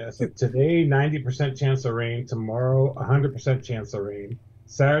 So today, 90% chance of rain. Tomorrow, 100% chance of rain.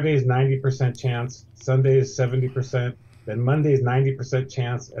 Saturday's 90% chance. Sunday's 70%. Then Monday's 90%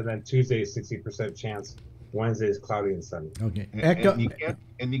 chance, and then Tuesday's 60% chance. Wednesday is cloudy and sunny. Okay.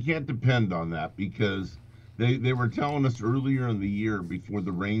 And you can't depend on that, because they were telling us earlier in the year, before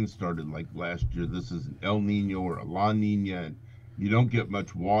the rain started, like last year, this is an El Nino or a La Nina, and you don't get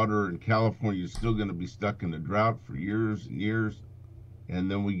much water. In California, you're still going to be stuck in a drought for years and years. And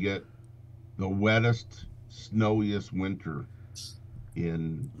then we get the wettest, snowiest winter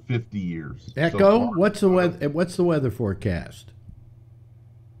in 50 years. Echo, what's the weather forecast?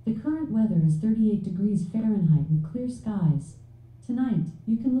 The current weather is 38 degrees Fahrenheit with clear skies. Tonight,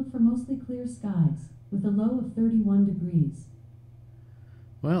 you can look for mostly clear skies with a low of 31 degrees.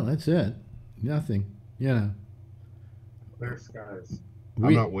 Well, that's it. Nothing. Clear skies.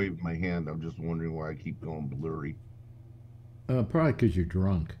 I'm not waving my hand. I'm just wondering why I keep going blurry. Probably because you're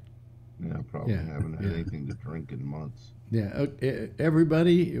drunk. Yeah, probably haven't had anything to drink in months. Yeah,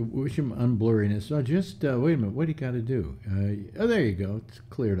 everybody, wish him unblurriness. So just, wait a minute, what do you got to do? There you go. It's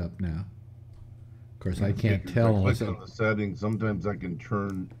cleared up now. Of course, I can't tell. I click on the settings. Sometimes I can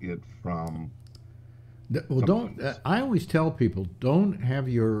turn it from... Well, don't. I always tell people, don't have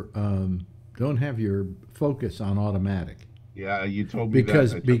your focus on automatic. Yeah, you told me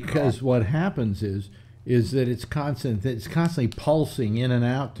because that. Because what happens is that it's constantly pulsing in and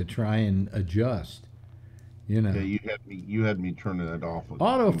out to try and adjust. Yeah, you had me turning it off.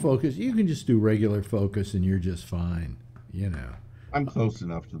 Autofocus, you can just do regular focus and you're just fine. I'm close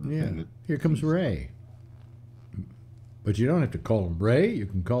enough to the thing. Here comes Ray. But you don't have to call him Ray. You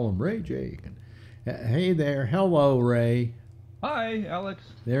can call him Ray J. Hey there, hello Ray. Hi, Alex.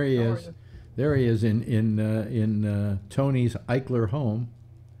 There he is. There he is in Tony's Eichler home.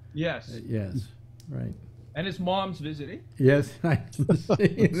 Yes. Yes. Right. And his mom's visiting. Yes, I can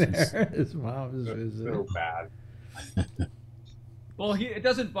see there. His mom's visiting. So bad. Well, it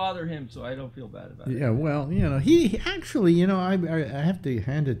doesn't bother him, so I don't feel bad about it. Yeah, well, he actually, I have to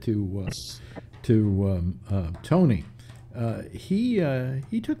hand it to Tony.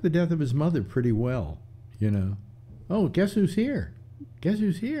 He took the death of his mother pretty well. Oh, guess who's here? Guess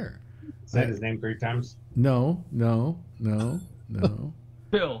who's here? Said his name 3 times. No.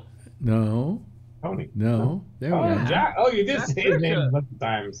 Phil. No. Tony. No. There we go. Jack. Oh, you did say his name a bunch of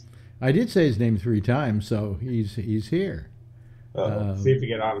times. I did say his name 3 times, so he's here. See if you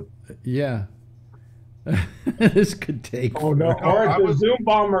get on. Yeah. This could take. Oh no! Or the Zoom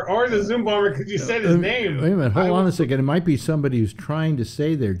bomber, because you said his name. Wait a minute. Hold on a second. It might be somebody who's trying to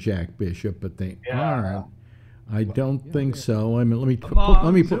say they're Jack Bishop, but they aren't. I don't think so. I mean, let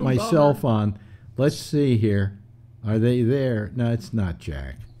me put myself on. Let's see here. Are they there? No, it's not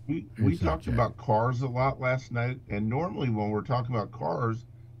Jack. We talked about cars a lot last night, and normally when we're talking about cars,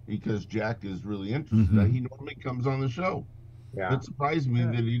 because Jack is really interested, he normally comes on the show. Yeah. It surprised me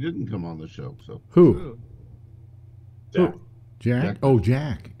that he didn't come on the show. So who? Jack. Jack? Oh,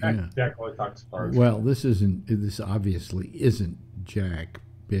 Jack. Yeah. Jack only talks cars. Well, this obviously isn't Jack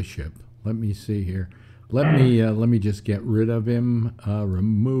Bishop. Let me see here. Let me just get rid of him.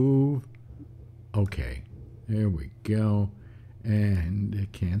 Remove. Okay. There we go. And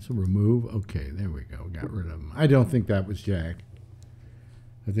cancel, remove. Okay, there we go. Got rid of him. I don't think that was Jack.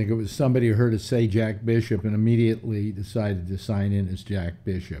 I think it was somebody who heard us say Jack Bishop and immediately decided to sign in as Jack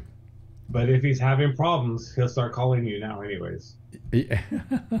Bishop. But if he's having problems, he'll start calling you now anyways.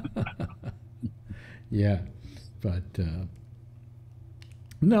 Yeah. But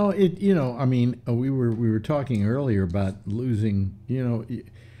no, I mean, we were talking earlier about losing,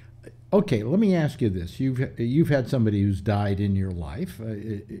 okay, let me ask you this. You've had somebody who's died in your life.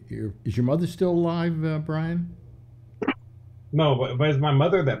 Is your mother still alive, Brian? No, but it's my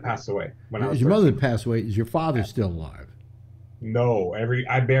mother that passed away when I was. Is your mother that passed away? Is your father still alive? No,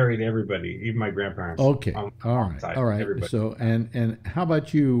 I buried everybody, even my grandparents. Okay, all right. Everybody. So and how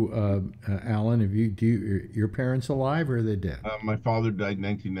about you, Alan? Your parents alive or are they dead? My father died in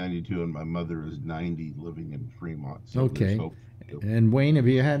 1992, and my mother is 90, living in Fremont. So okay. And Wayne, have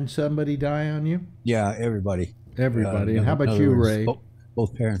you had somebody die on you? Yeah, everybody. Everybody. And how about you, Ray?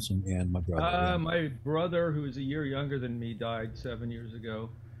 both parents and my brother. Yeah. My brother, who is a year younger than me, died 7 years ago.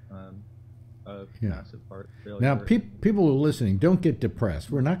 Of massive heart failure. Now, people who are listening, don't get depressed.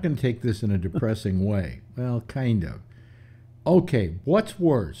 We're not going to take this in a depressing way. Well, kind of. Okay, what's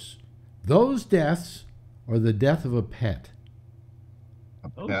worse, those deaths or the death of a pet? A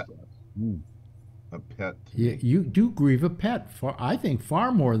pet. A pet. You do grieve a pet, I think,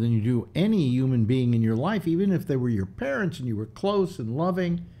 far more than you do any human being in your life, even if they were your parents and you were close and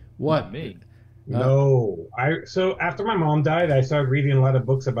loving. What? Not me. No. So after my mom died, I started reading a lot of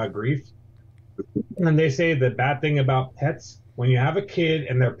books about grief. And they say the bad thing about pets, when you have a kid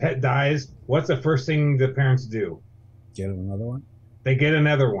and their pet dies, what's the first thing the parents do? Get him another one? They get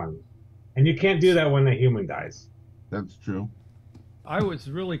another one. And you can't do that when a human dies. That's true. I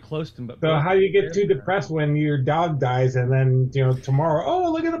was really close to him. But So how do you get too depressed when your dog dies and then, tomorrow,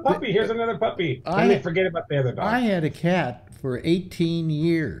 oh, look at the puppy, here's another puppy. Then they forget about the other dog. I had a cat for 18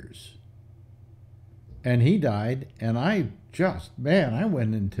 years. And he died, and I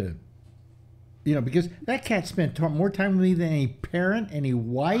went into... because that cat spent more time with me than any parent, any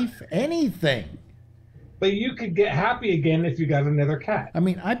wife, anything. But you could get happy again if you got another cat. I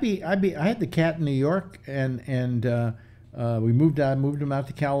mean, I had the cat in New York, and we moved him out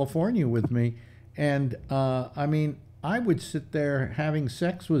to California with me, and I would sit there having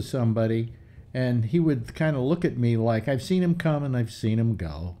sex with somebody, and he would kind of look at me like I've seen him come and I've seen him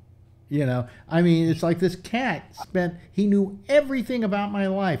go. It's like this cat he knew everything about my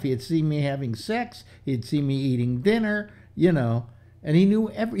life. He had seen me having sex. He'd seen me eating dinner, and he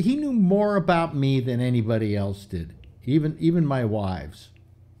knew more about me than anybody else did, even my wives.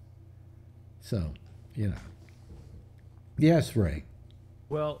 So, Yes, Ray.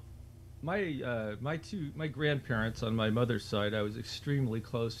 Well, my grandparents on my mother's side, I was extremely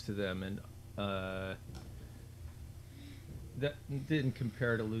close to them, and that didn't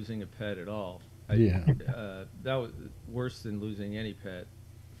compare to losing a pet at all. That was worse than losing any pet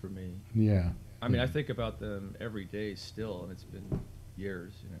for me. Yeah. I think about them every day still, and it's been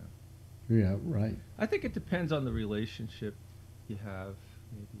years, Yeah, right. I think it depends on the relationship you have,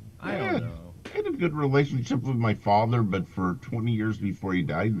 maybe. I don't know. I had a good relationship with my father, but for 20 years before he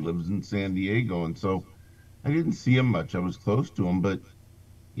died, he lives in San Diego, and so I didn't see him much. I was close to him, but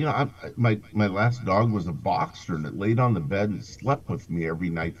my last dog was a boxer, and it laid on the bed and slept with me every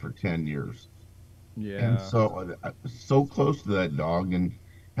night for 10 years. Yeah. And so I was so close to that dog, and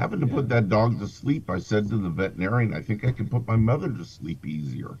having to put that dog to sleep, I said to the veterinarian, I think I can put my mother to sleep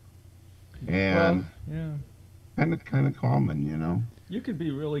easier. And kind of common, You can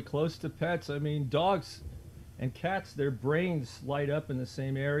be really close to pets. Dogs and cats, their brains light up in the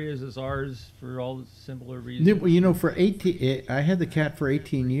same areas as ours for all similar reasons. For 18, I had the cat for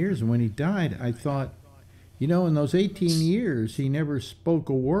 18 years, and when he died, I thought, in those 18 years, he never spoke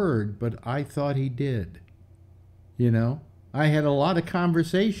a word, but I thought he did. I had a lot of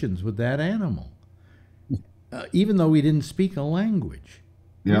conversations with that animal, even though we didn't speak a language.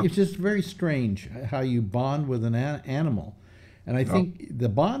 Yeah. It's just very strange how you bond with an animal. And I think the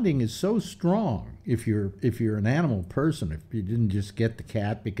bonding is so strong if you're an animal person, if you didn't just get the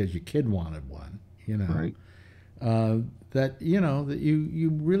cat because your kid wanted one, Right. that you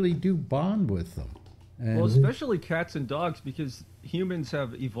really do bond with them. Well, especially cats and dogs, because humans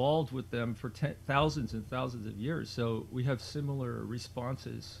have evolved with them for thousands and thousands of years, so we have similar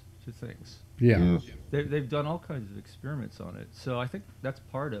responses to things. Yeah. Yes. They've done all kinds of experiments on it, so I think that's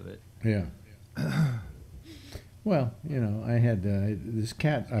part of it. Yeah. Well, I had this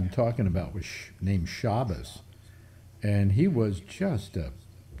cat I'm talking about was named Shabbos, and he was just a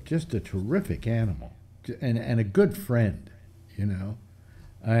terrific animal, and a good friend,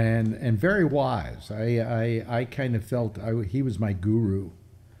 and very wise. I kind of felt he was my guru,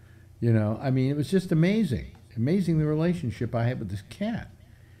 It was just amazing the relationship I had with this cat,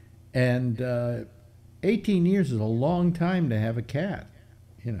 and 18 years is a long time to have a cat,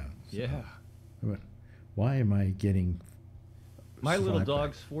 Yeah. But why am I getting My little slapper?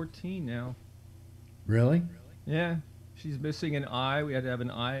 dog's 14 now. Really? Yeah. She's missing an eye. We had to have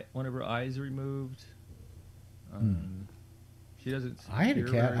one of her eyes removed. She doesn't I had a hear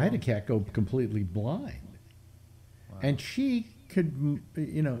cat. very I had a well. cat go completely blind, Wow. and she could.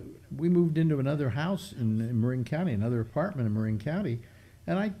 We moved into another house in Marin County, another apartment in Marin County,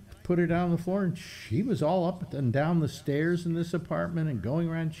 and I put her down on the floor, and she was all up and down the stairs in this apartment and going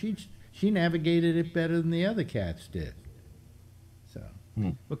around. She navigated it better than the other cats did. So.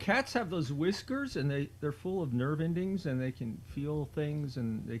 Well, cats have those whiskers, and they're full of nerve endings, and they can feel things,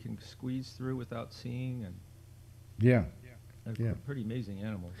 and they can squeeze through without seeing. And Yeah. Yeah. Pretty amazing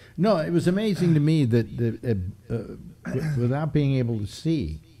animals. No, it was amazing to me that without being able to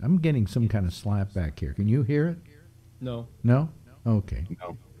see, I'm getting some kind of slap back here. Can you hear it? No. No? Okay.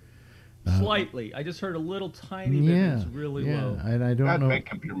 No. Slightly. I just heard a little tiny bit. Yeah. It's really yeah. low. And I don't That'd know.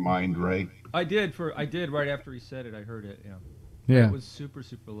 make up your mind, Ray. I did right after he said it. I heard it. Yeah. Yeah. It was super,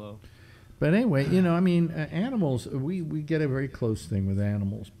 super low. But anyway, I mean, animals, we get a very close thing with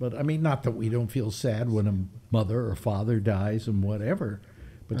animals. But, I mean, not that we don't feel sad when a mother or father dies and whatever.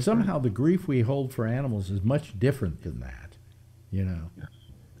 But somehow the grief we hold for animals is much different than that,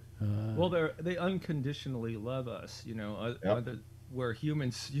 Well, they unconditionally love us, where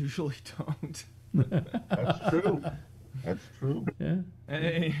humans usually don't. That's true. That's true. Yeah.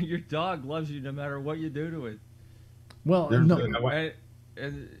 And your dog loves you no matter what you do to it. Well, There's no.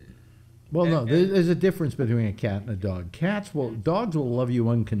 There's a difference between a cat and a dog. Dogs will love you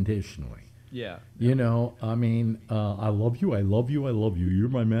unconditionally. Yeah. I mean, I love you, I love you, I love you. You're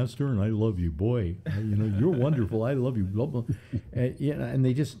my master, and I love you, boy. You're wonderful. I love you. Blah, blah. And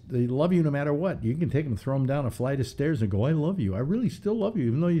they love you no matter what. You can take them, throw them down a flight of stairs, and go, I love you. I really still love you,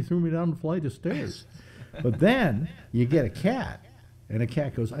 even though you threw me down a flight of stairs. But then you get a cat, and a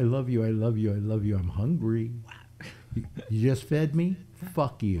cat goes, I love you, I love you, I love you. I'm hungry. You just fed me?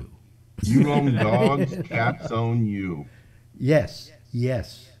 Fuck you. You own dogs, cats own you. Yes.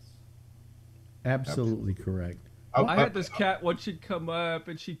 Absolutely correct. I had this cat once. She'd come up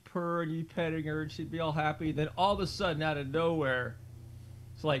and she'd purr and you petting her and she'd be all happy. Then all of a sudden, out of nowhere,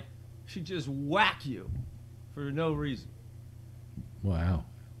 it's like she'd just whack you for no reason. Wow.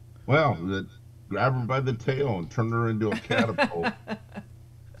 Well, grab her by the tail and turn her into a catapult.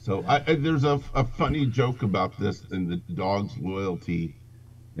 So there's a funny joke about this in the dog's loyalty.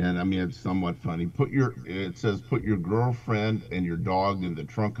 And I mean, it's somewhat funny. It says put your girlfriend and your dog in the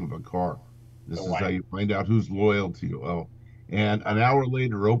trunk of a car. This is how you find out who's loyal to you. Oh, and an hour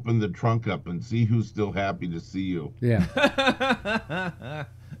later, open the trunk up and see who's still happy to see you. Yeah.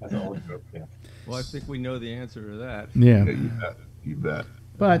 That's all joke, yeah. Well, I think we know the answer to that. Yeah. You bet.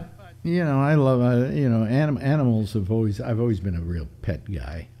 But I love animals. I've always been a real pet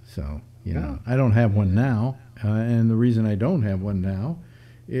guy. So I don't have one now, and the reason I don't have one now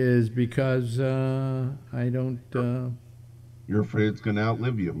is because I don't. You're afraid it's going to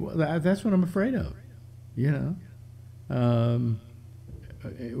outlive you. Well, that's what I'm afraid of.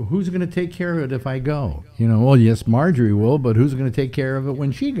 Who's going to take care of it if I go? Well, yes, Marjorie will, but who's going to take care of it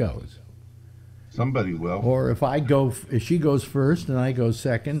when she goes? Somebody will. Or if she goes first and I go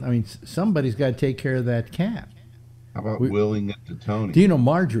second, I mean, somebody's got to take care of that cat. How about willing it to Tony? Do you know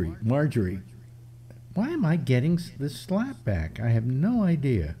Marjorie? Why am I getting this slap back? I have no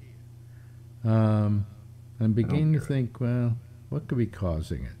idea. I'm beginning to think, well, what could be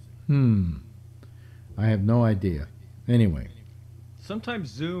causing it? I have no idea. Anyway. Sometimes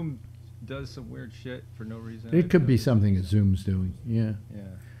Zoom does some weird shit for no reason. It could be something that Zoom's doing, yeah.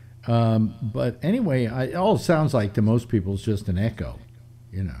 Yeah. But anyway, all it sounds like to most people is just an echo,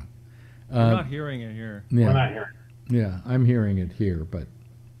 We're not hearing it here. Yeah, We're not hearing it. Yeah, I'm hearing it here, but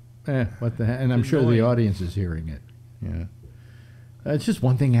what the heck? And I'm sure the audience is hearing it. Yeah. It's just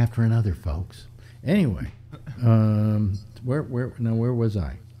one thing after another, folks. Anyway, where was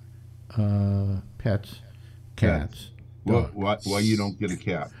I? Pets, cats. Why you don't get a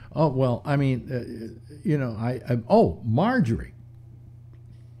cat? Oh well, I mean, Marjorie.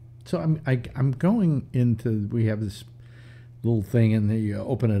 So I'm going into. We have this little thing, and you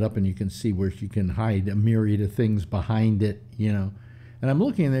open it up, and you can see where she can hide a myriad of things behind it, And I'm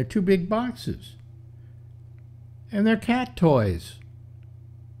looking, and there are two big boxes, and they're cat toys.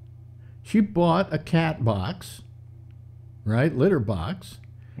 She bought a cat box, right, litter box,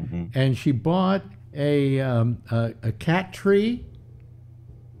 and she bought a cat tree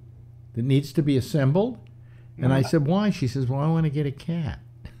that needs to be assembled. And I said, why? She says, well, I want to get a cat.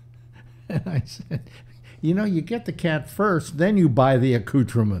 And I said, you get the cat first, then you buy the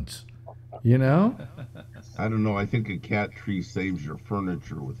accoutrements, I don't know. I think a cat tree saves your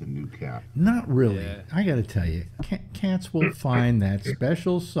furniture with a new cat. Not really. Yeah. I got to tell you, cats will find that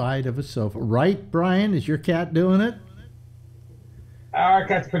special side of a sofa. Right, Brian? Is your cat doing it? Our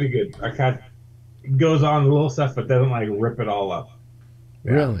cat's pretty good. Our cat goes on little stuff, but doesn't rip it all up.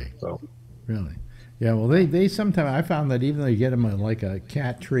 Yeah, Really? So Really? Yeah, well, they sometimes, I found that even though you get them like a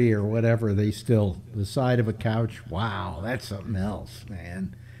cat tree or whatever, they still, the side of a couch, wow, that's something else,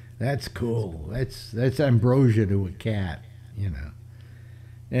 man. That's cool. That's ambrosia to a cat,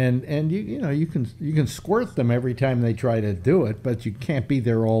 And you can squirt them every time they try to do it, but you can't be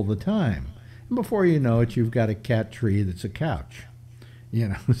there all the time. And before you know it, you've got a cat tree that's a couch,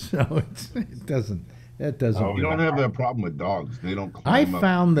 So it That doesn't. You don't have that problem with dogs. They don't I climb up.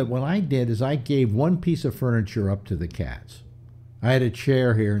 found that what I did is I gave one piece of furniture up to the cats. I had a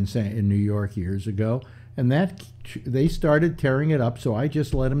chair here in New York years ago, and they started tearing it up, so I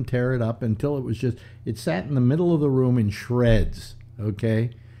just let them tear it up until it sat in the middle of the room in shreds,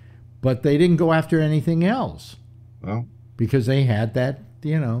 okay? But they didn't go after anything else. Well, because they had that,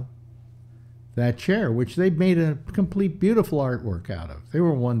 that chair, which they made a complete beautiful artwork out of. They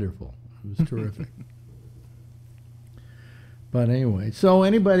were wonderful. It was terrific. But anyway, so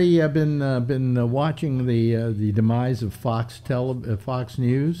anybody been watching the demise of Fox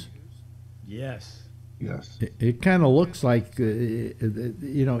News? Yes. yes. It kind of looks like even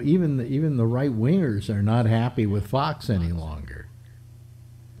the right wingers are not happy with Fox any longer.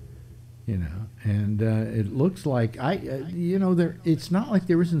 And it looks like it's not like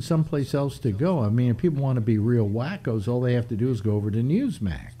there isn't someplace else to go. I mean, if people want to be real wackos, all they have to do is go over to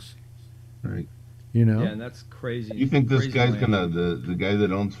Newsmax. Right. Yeah, and that's crazy. You think this crazy guy's land. the guy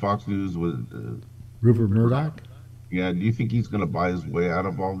that owns Fox News with Rupert Murdoch? Yeah, do you think he's gonna buy his way out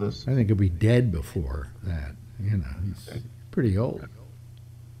of all this? I think he'll be dead before that. He's pretty old.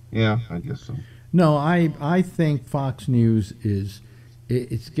 Yeah, I guess so. No, I think Fox News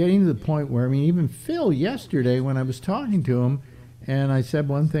it's getting to the point where, I mean, even Phil yesterday when I was talking to him and I said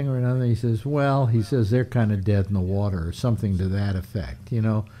one thing or another, he says they're kind of dead in the water or something to that effect,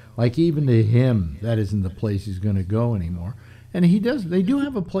 like even to him, that isn't the place he's going to go anymore. And they do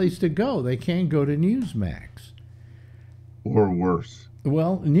have a place to go. They can't go to Newsmax. Or worse.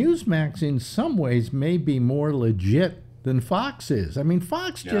 Well, Newsmax in some ways may be more legit than Fox is. I mean,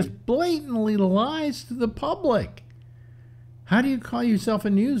 Fox just blatantly lies to the public. How do you call yourself a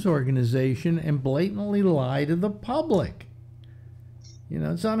news organization and blatantly lie to the public?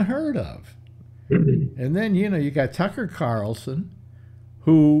 It's unheard of. And then, you got Tucker Carlson,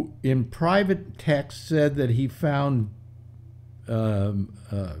 who in private text said that he found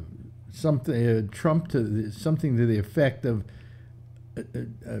something to the effect of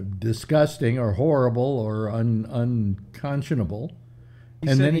disgusting or horrible or unconscionable. He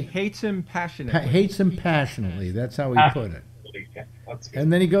said he hates him passionately. Hates him passionately. That's how he put it.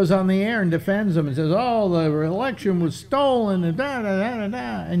 And then he goes on the air and defends him and says, "Oh, the election was stolen," and da da da da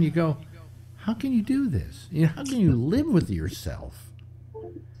da. And you go, "How can you do this? How can you live with yourself?"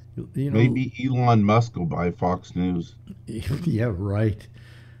 Maybe Elon Musk will buy Fox News. Yeah, right.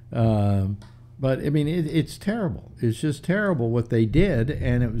 But I mean, it's terrible. It's just terrible what they did,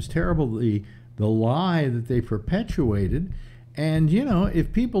 and it was terrible the lie that they perpetuated. And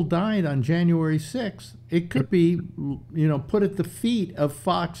if people died on January 6th, it could be put at the feet of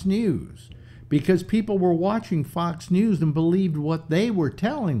Fox News, because people were watching Fox News and believed what they were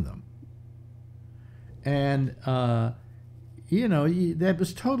telling them. And that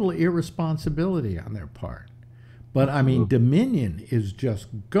was total irresponsibility on their part. But I mean, Dominion is just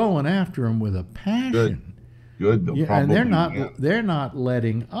going after them with a passion. Good. And they're not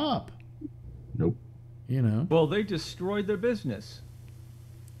letting up. Nope. Well, they destroyed their business.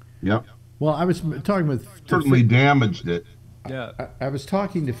 Yep. Well, I was talking with certainly damaged it. Yeah. I was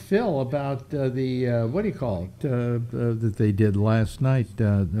talking to Phil about the what do you call it that they did last night.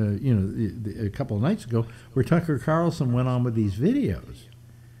 A couple of nights ago, where Tucker Carlson went on with these videos.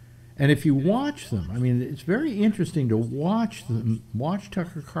 And if you watch them, I mean, it's very interesting to watch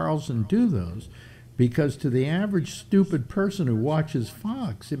Tucker Carlson do those, because to the average stupid person who watches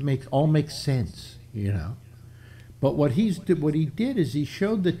Fox, it all makes sense, But what he did is he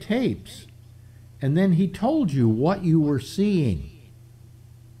showed the tapes, and then he told you what you were seeing.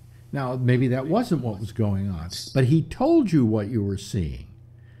 Now, maybe that wasn't what was going on, but he told you what you were seeing.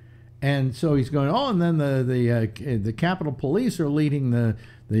 And so he's going, and then the Capitol Police are leading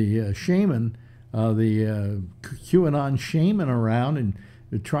the shaman, the QAnon shaman around, and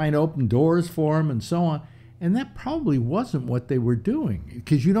they're trying to open doors for him and so on. And that probably wasn't what they were doing,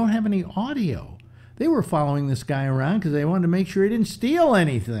 because you don't have any audio. They were following this guy around because they wanted to make sure he didn't steal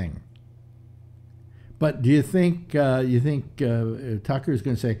anything. But do you think Tucker's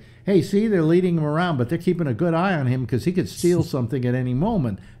going to say, "Hey, see, they're leading him around, but they're keeping a good eye on him because he could steal something at any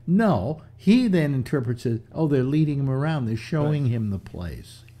moment"? No, he then interprets it, "Oh, they're leading him around. They're showing him the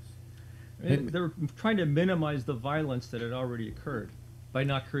place." They're trying to minimize the violence that had already occurred by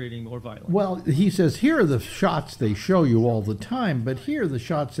not creating more violence. Well, he says, here are the shots they show you all the time, but here are the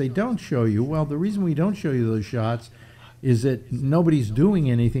shots they don't show you. Well, the reason we don't show you those shots is that nobody's doing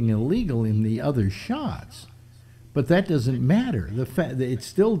anything illegal in the other shots. But that doesn't matter. It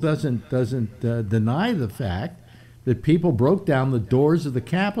still doesn't deny the fact that people broke down the doors of the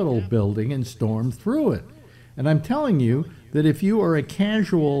Capitol building and stormed through it. And I'm telling you, that if you are a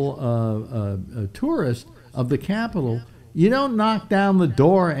casual tourist of the Capitol, you don't knock down the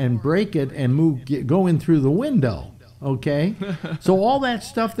door and break it and go in through the window, okay? So all that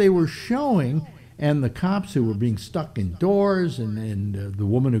stuff they were showing, and the cops who were being stuck indoors, and the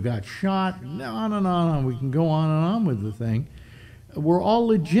woman who got shot, on and on, we can go on and on with the thing, were all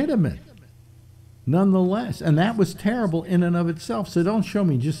legitimate, nonetheless. And that was terrible in and of itself. So don't show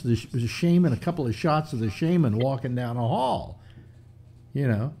me just the shaman, a couple of shots of the shaman walking down a hall. You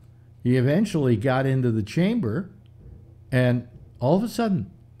know, he eventually got into the chamber, and all of a sudden,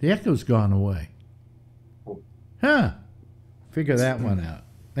 the echo's gone away. Huh. Figure that one out.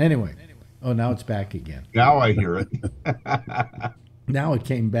 Anyway. Oh, now it's back again. Now I hear it. Now it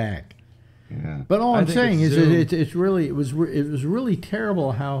came back. Yeah. But all I'm saying is that it was really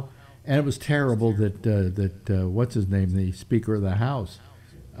terrible how, and it was terrible that what's his name, the Speaker of the House,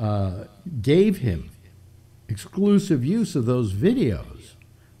 gave him exclusive use of those videos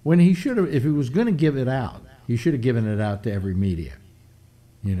when he should have, if he was going to give it out, he should have given it out to every media,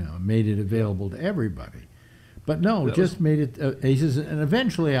 you know, made it available to everybody. But no, just made it, he says, and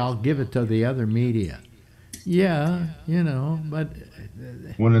eventually I'll give it to the other media. Yeah, you know, but...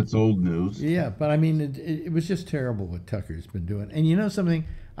 when it's old news. Yeah, but I mean, it was just terrible what Tucker's been doing. And you know something?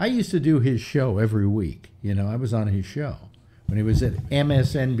 I used to do his show every week. You know, I was on his show when he was at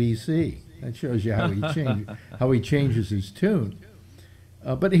MSNBC. That shows you how he changes his tune.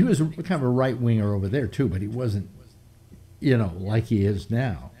 But he was kind of a right-winger over there, too, but he wasn't, you know, like he is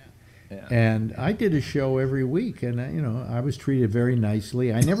now. Yeah. And I did a show every week, and, you know, I was treated very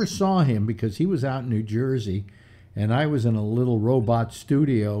nicely. I never saw him because he was out in New Jersey, and I was in a little robot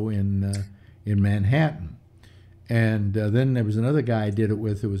studio in Manhattan. And then there was another guy I did it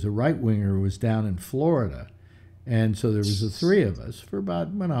with who was a right-winger who was down in Florida. And so there was the three of us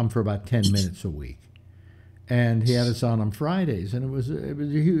went on for about 10 minutes a week. And he had us on Fridays, and it was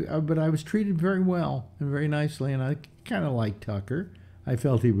but I was treated very well and very nicely, and I kind of liked Tucker. I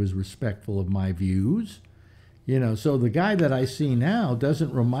felt he was respectful of my views, you know. So the guy that I see now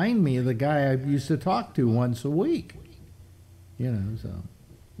doesn't remind me of the guy I used to talk to once a week, you know. So,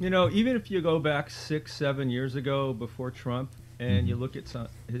 you know, even if you go back 6-7 years ago before Trump, and you look at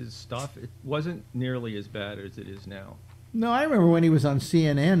his stuff, it wasn't nearly as bad as it is now. No, I remember when he was on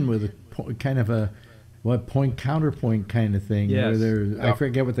CNN with a kind of a point counterpoint kind of thing. Yes. I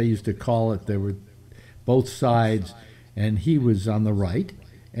forget what they used to call it. There were both sides. And he was on the right,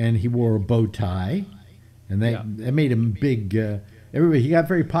 and he wore a bow tie, and that made him big. He got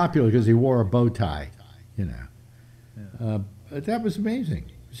very popular because he wore a bow tie, you know. Yeah. But that was amazing.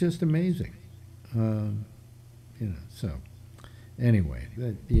 It was just amazing, you know. So, anyway,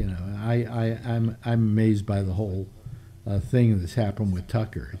 you know, I'm amazed by the whole thing that's happened with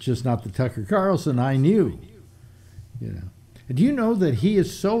Tucker. It's just not the Tucker Carlson I knew, you know. Do you know that he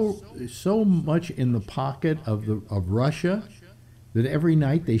is so much in the pocket of Russia that every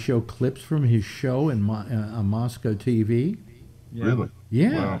night they show clips from his show on Moscow TV? Yeah. Really?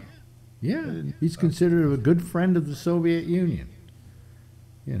 Yeah. Wow. Yeah. He's considered a good friend of the Soviet Union.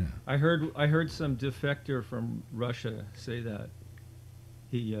 You know. I heard some defector from Russia say that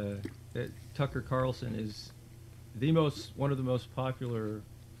that Tucker Carlson is one of the most popular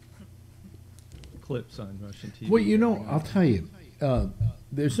clips on Russian TV. Well, you know, I'll tell you,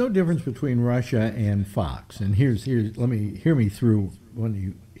 there's no difference between Russia and Fox. And hear me through when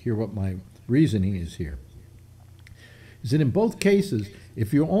you hear what my reasoning is here. Is that in both cases,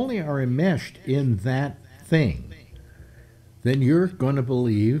 if you only are enmeshed in that thing, then you're going to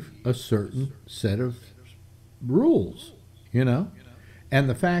believe a certain set of rules, you know? And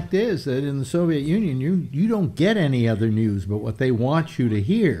the fact is that in the Soviet Union, you don't get any other news but what they want you to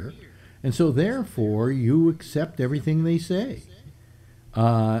hear. And so, therefore, you accept everything they say.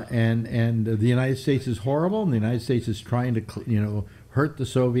 And the United States is horrible, and the United States is trying to, you know, hurt the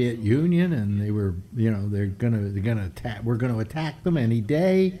Soviet Union, and they were, you know, they're gonna attack. We're going to attack them any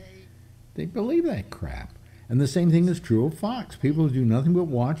day. They believe that crap. And the same thing is true of Fox. People who do nothing but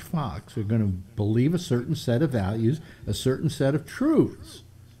watch Fox are going to believe a certain set of values, a certain set of truths.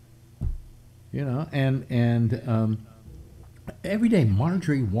 You know, and every day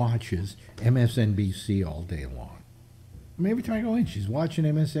Marjorie watches MSNBC all day long. I mean, every time I go in, she's watching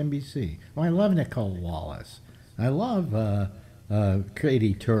MSNBC. Oh, I love Nicole Wallace. I love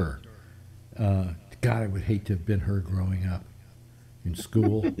Katie Tur. God, I would hate to have been her growing up in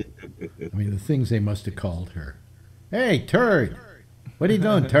school. I mean, the things they must have called her. Hey, turd! What are you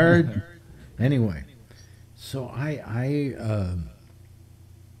doing, turd? Anyway, so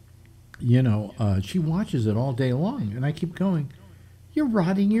you know, she watches it all day long, and I keep going, you're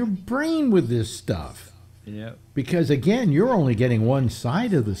rotting your brain with this stuff. Yeah. Because again, you're only getting one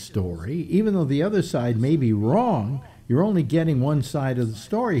side of the story. Even though the other side may be wrong, you're only getting one side of the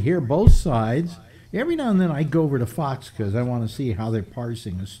story. Hear both sides. Every now and then I go over to Fox because I want to see how they're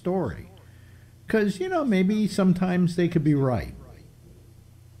parsing a story. Because, you know, maybe sometimes they could be right.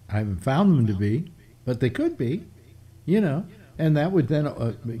 I haven't found them to be, but they could be, you know. And that would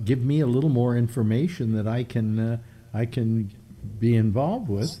then give me a little more information that I can be involved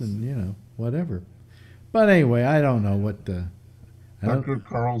with, and you know, whatever. But anyway, I don't know what the. Tucker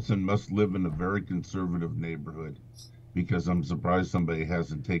Carlson must live in a very conservative neighborhood, because I'm surprised somebody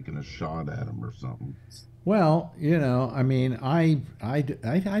hasn't taken a shot at him or something. Well, you know, I mean, I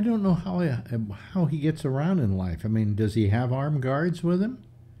don't know how he gets around in life. I mean, does he have armed guards with him?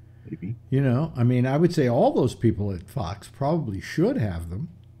 Maybe. You know, I mean, I would say all those people at Fox probably should have them.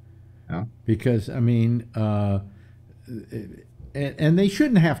 Yeah. Because, I mean, and they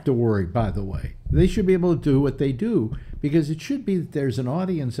shouldn't have to worry, by the way. They should be able to do what they do, because it should be that there's an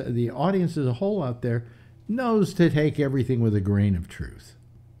audience, the audience as a whole out there knows to take everything with a grain of truth.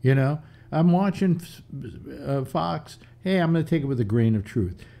 You know, I'm watching Fox. Hey, I'm going to take it with a grain of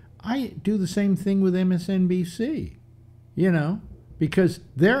truth. I do the same thing with MSNBC, you know, because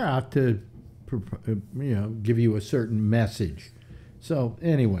they're out to, you know, give you a certain message. So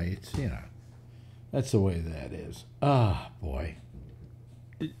anyway, it's, you know, that's the way that is. Ah, boy.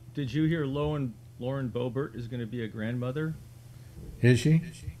 Did you hear Lauren Boebert is going to be a grandmother? Is she?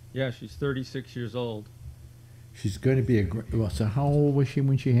 Yeah, she's 36 years old. She's going to be a. Well, so how old was she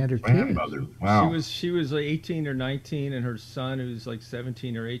when she had her kid? Grandmother. Wow. She was like 18 or 19, and her son, who's like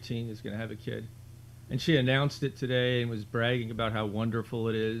 17 or 18, is going to have a kid. And she announced it today and was bragging about how wonderful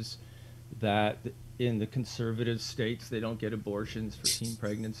it is that in the conservative states they don't get abortions for teen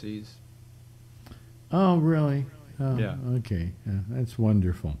pregnancies. Oh, really? Oh, Yeah. Okay. Yeah, that's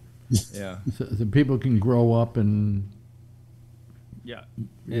wonderful. Yeah. So the people can grow up and Yeah.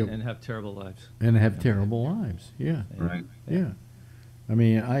 Yep. And have terrible lives. have terrible lives. Yeah. Right. Yeah. I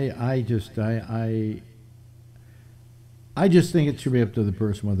mean, I just think it should be up to the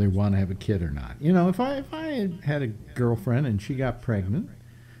person whether they want to have a kid or not. You know, if I had a girlfriend and she got pregnant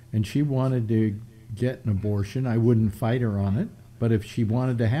and she wanted to get an abortion, I wouldn't fight her on it. But if she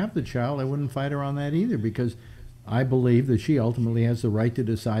wanted to have the child, I wouldn't fight her on that either, because I believe that she ultimately has the right to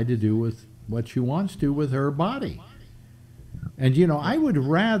decide to do with what she wants to with her body. And you know, I would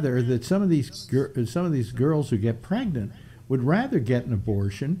rather that some of these girls who get pregnant would rather get an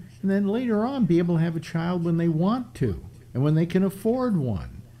abortion and then later on be able to have a child when they want to and when they can afford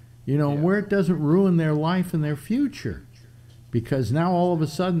one. You know, where it doesn't ruin their life and their future. Because now all of a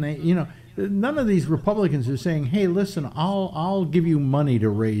sudden they, you know, none of these Republicans are saying, "Hey, listen, I'll give you money to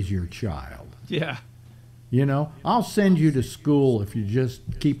raise your child." Yeah. You know, I'll send you to school if you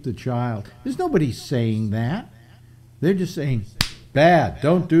just keep the child. There's nobody saying that. They're just saying, bad,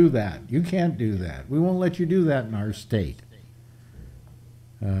 don't do that. You can't do that. We won't let you do that in our state.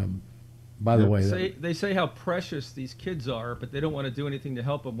 By the way, They say how precious these kids are, but they don't want to do anything to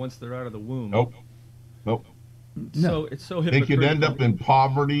help them once they're out of the womb. Nope. So it's so They hypocritical. could end up in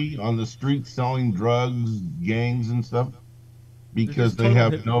poverty on the streets selling drugs, gangs and stuff, because just they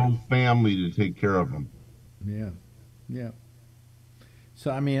total have no family to take care of them. yeah, yeah.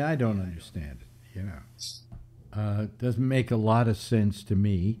 So, I mean, I don't understand it, you know. It doesn't make a lot of sense to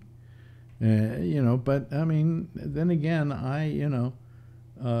me, you know, but, I mean, then again, you know,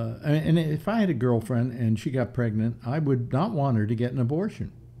 and if I had a girlfriend and she got pregnant, I would not want her to get an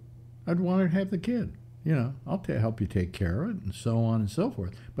abortion. I'd want her to have the kid. You know, I'll help you take care of it and so on and so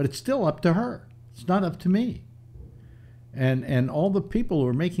forth. But it's still up to her. It's not up to me. And all the people who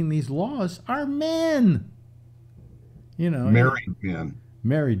are making these laws are men. You know. Married men.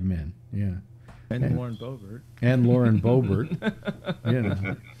 Married men, yeah. And Lauren Boebert. And Lauren Boebert. You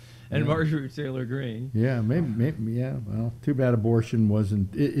know. And Marjorie Taylor Greene. Yeah, maybe, yeah. Well, too bad abortion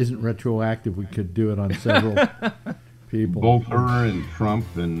isn't retroactive. We could do it on several people. Both her and Trump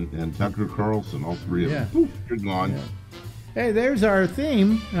and Tucker Carlson, all three of them. Poof, you're gone. Yeah. Hey, there's our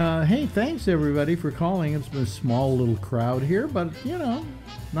theme. Hey, thanks everybody for calling. It's been a small little crowd here, but you know,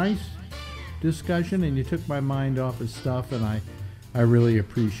 nice discussion, and you took my mind off of stuff, and I really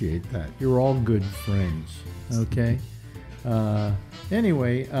appreciate that. You're all good friends. Okay.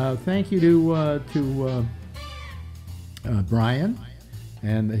 Anyway, thank you to Brian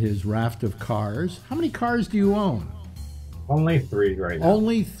and his raft of cars. How many cars do you own? Only 3 right now.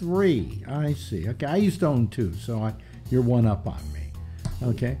 Only 3. I see. Okay, I used to own 2, so you're one up on me.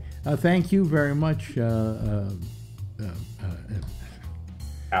 Okay. Thank you very much, Alan.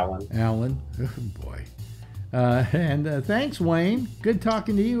 Alan. Oh, boy. And thanks, Wayne. Good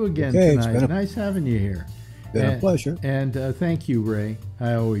talking to you again Okay, tonight. Nice having you here. Been a pleasure. And thank you, Ray.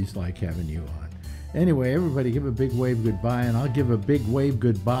 I always like having you on. Anyway, everybody give a big wave goodbye, and I'll give a big wave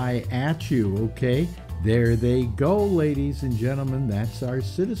goodbye at you, okay? There they go, ladies and gentlemen. That's our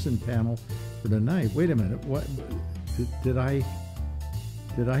citizen panel for tonight. Wait a minute. What did I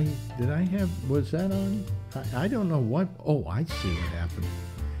have? Was that on? I don't know what. Oh, I see what happened.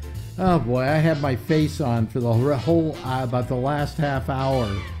 Oh boy, I had my face on for the whole about the last half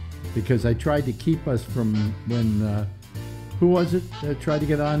hour because I tried to keep us from when who was it that tried to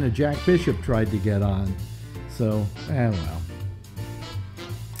get on? Jack Bishop tried to get on. So, well,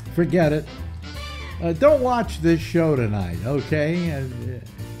 forget it. Don't watch this show tonight, okay?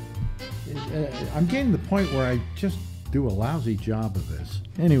 I'm getting to the point where I just do a lousy job of this.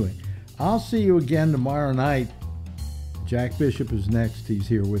 Anyway, I'll see you again tomorrow night. Jack Bishop is next. He's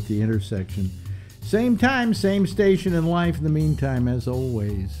here with The Intersection. Same time, same station in life. In the meantime, as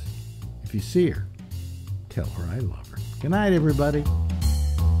always, if you see her, tell her I love her. Good night, everybody.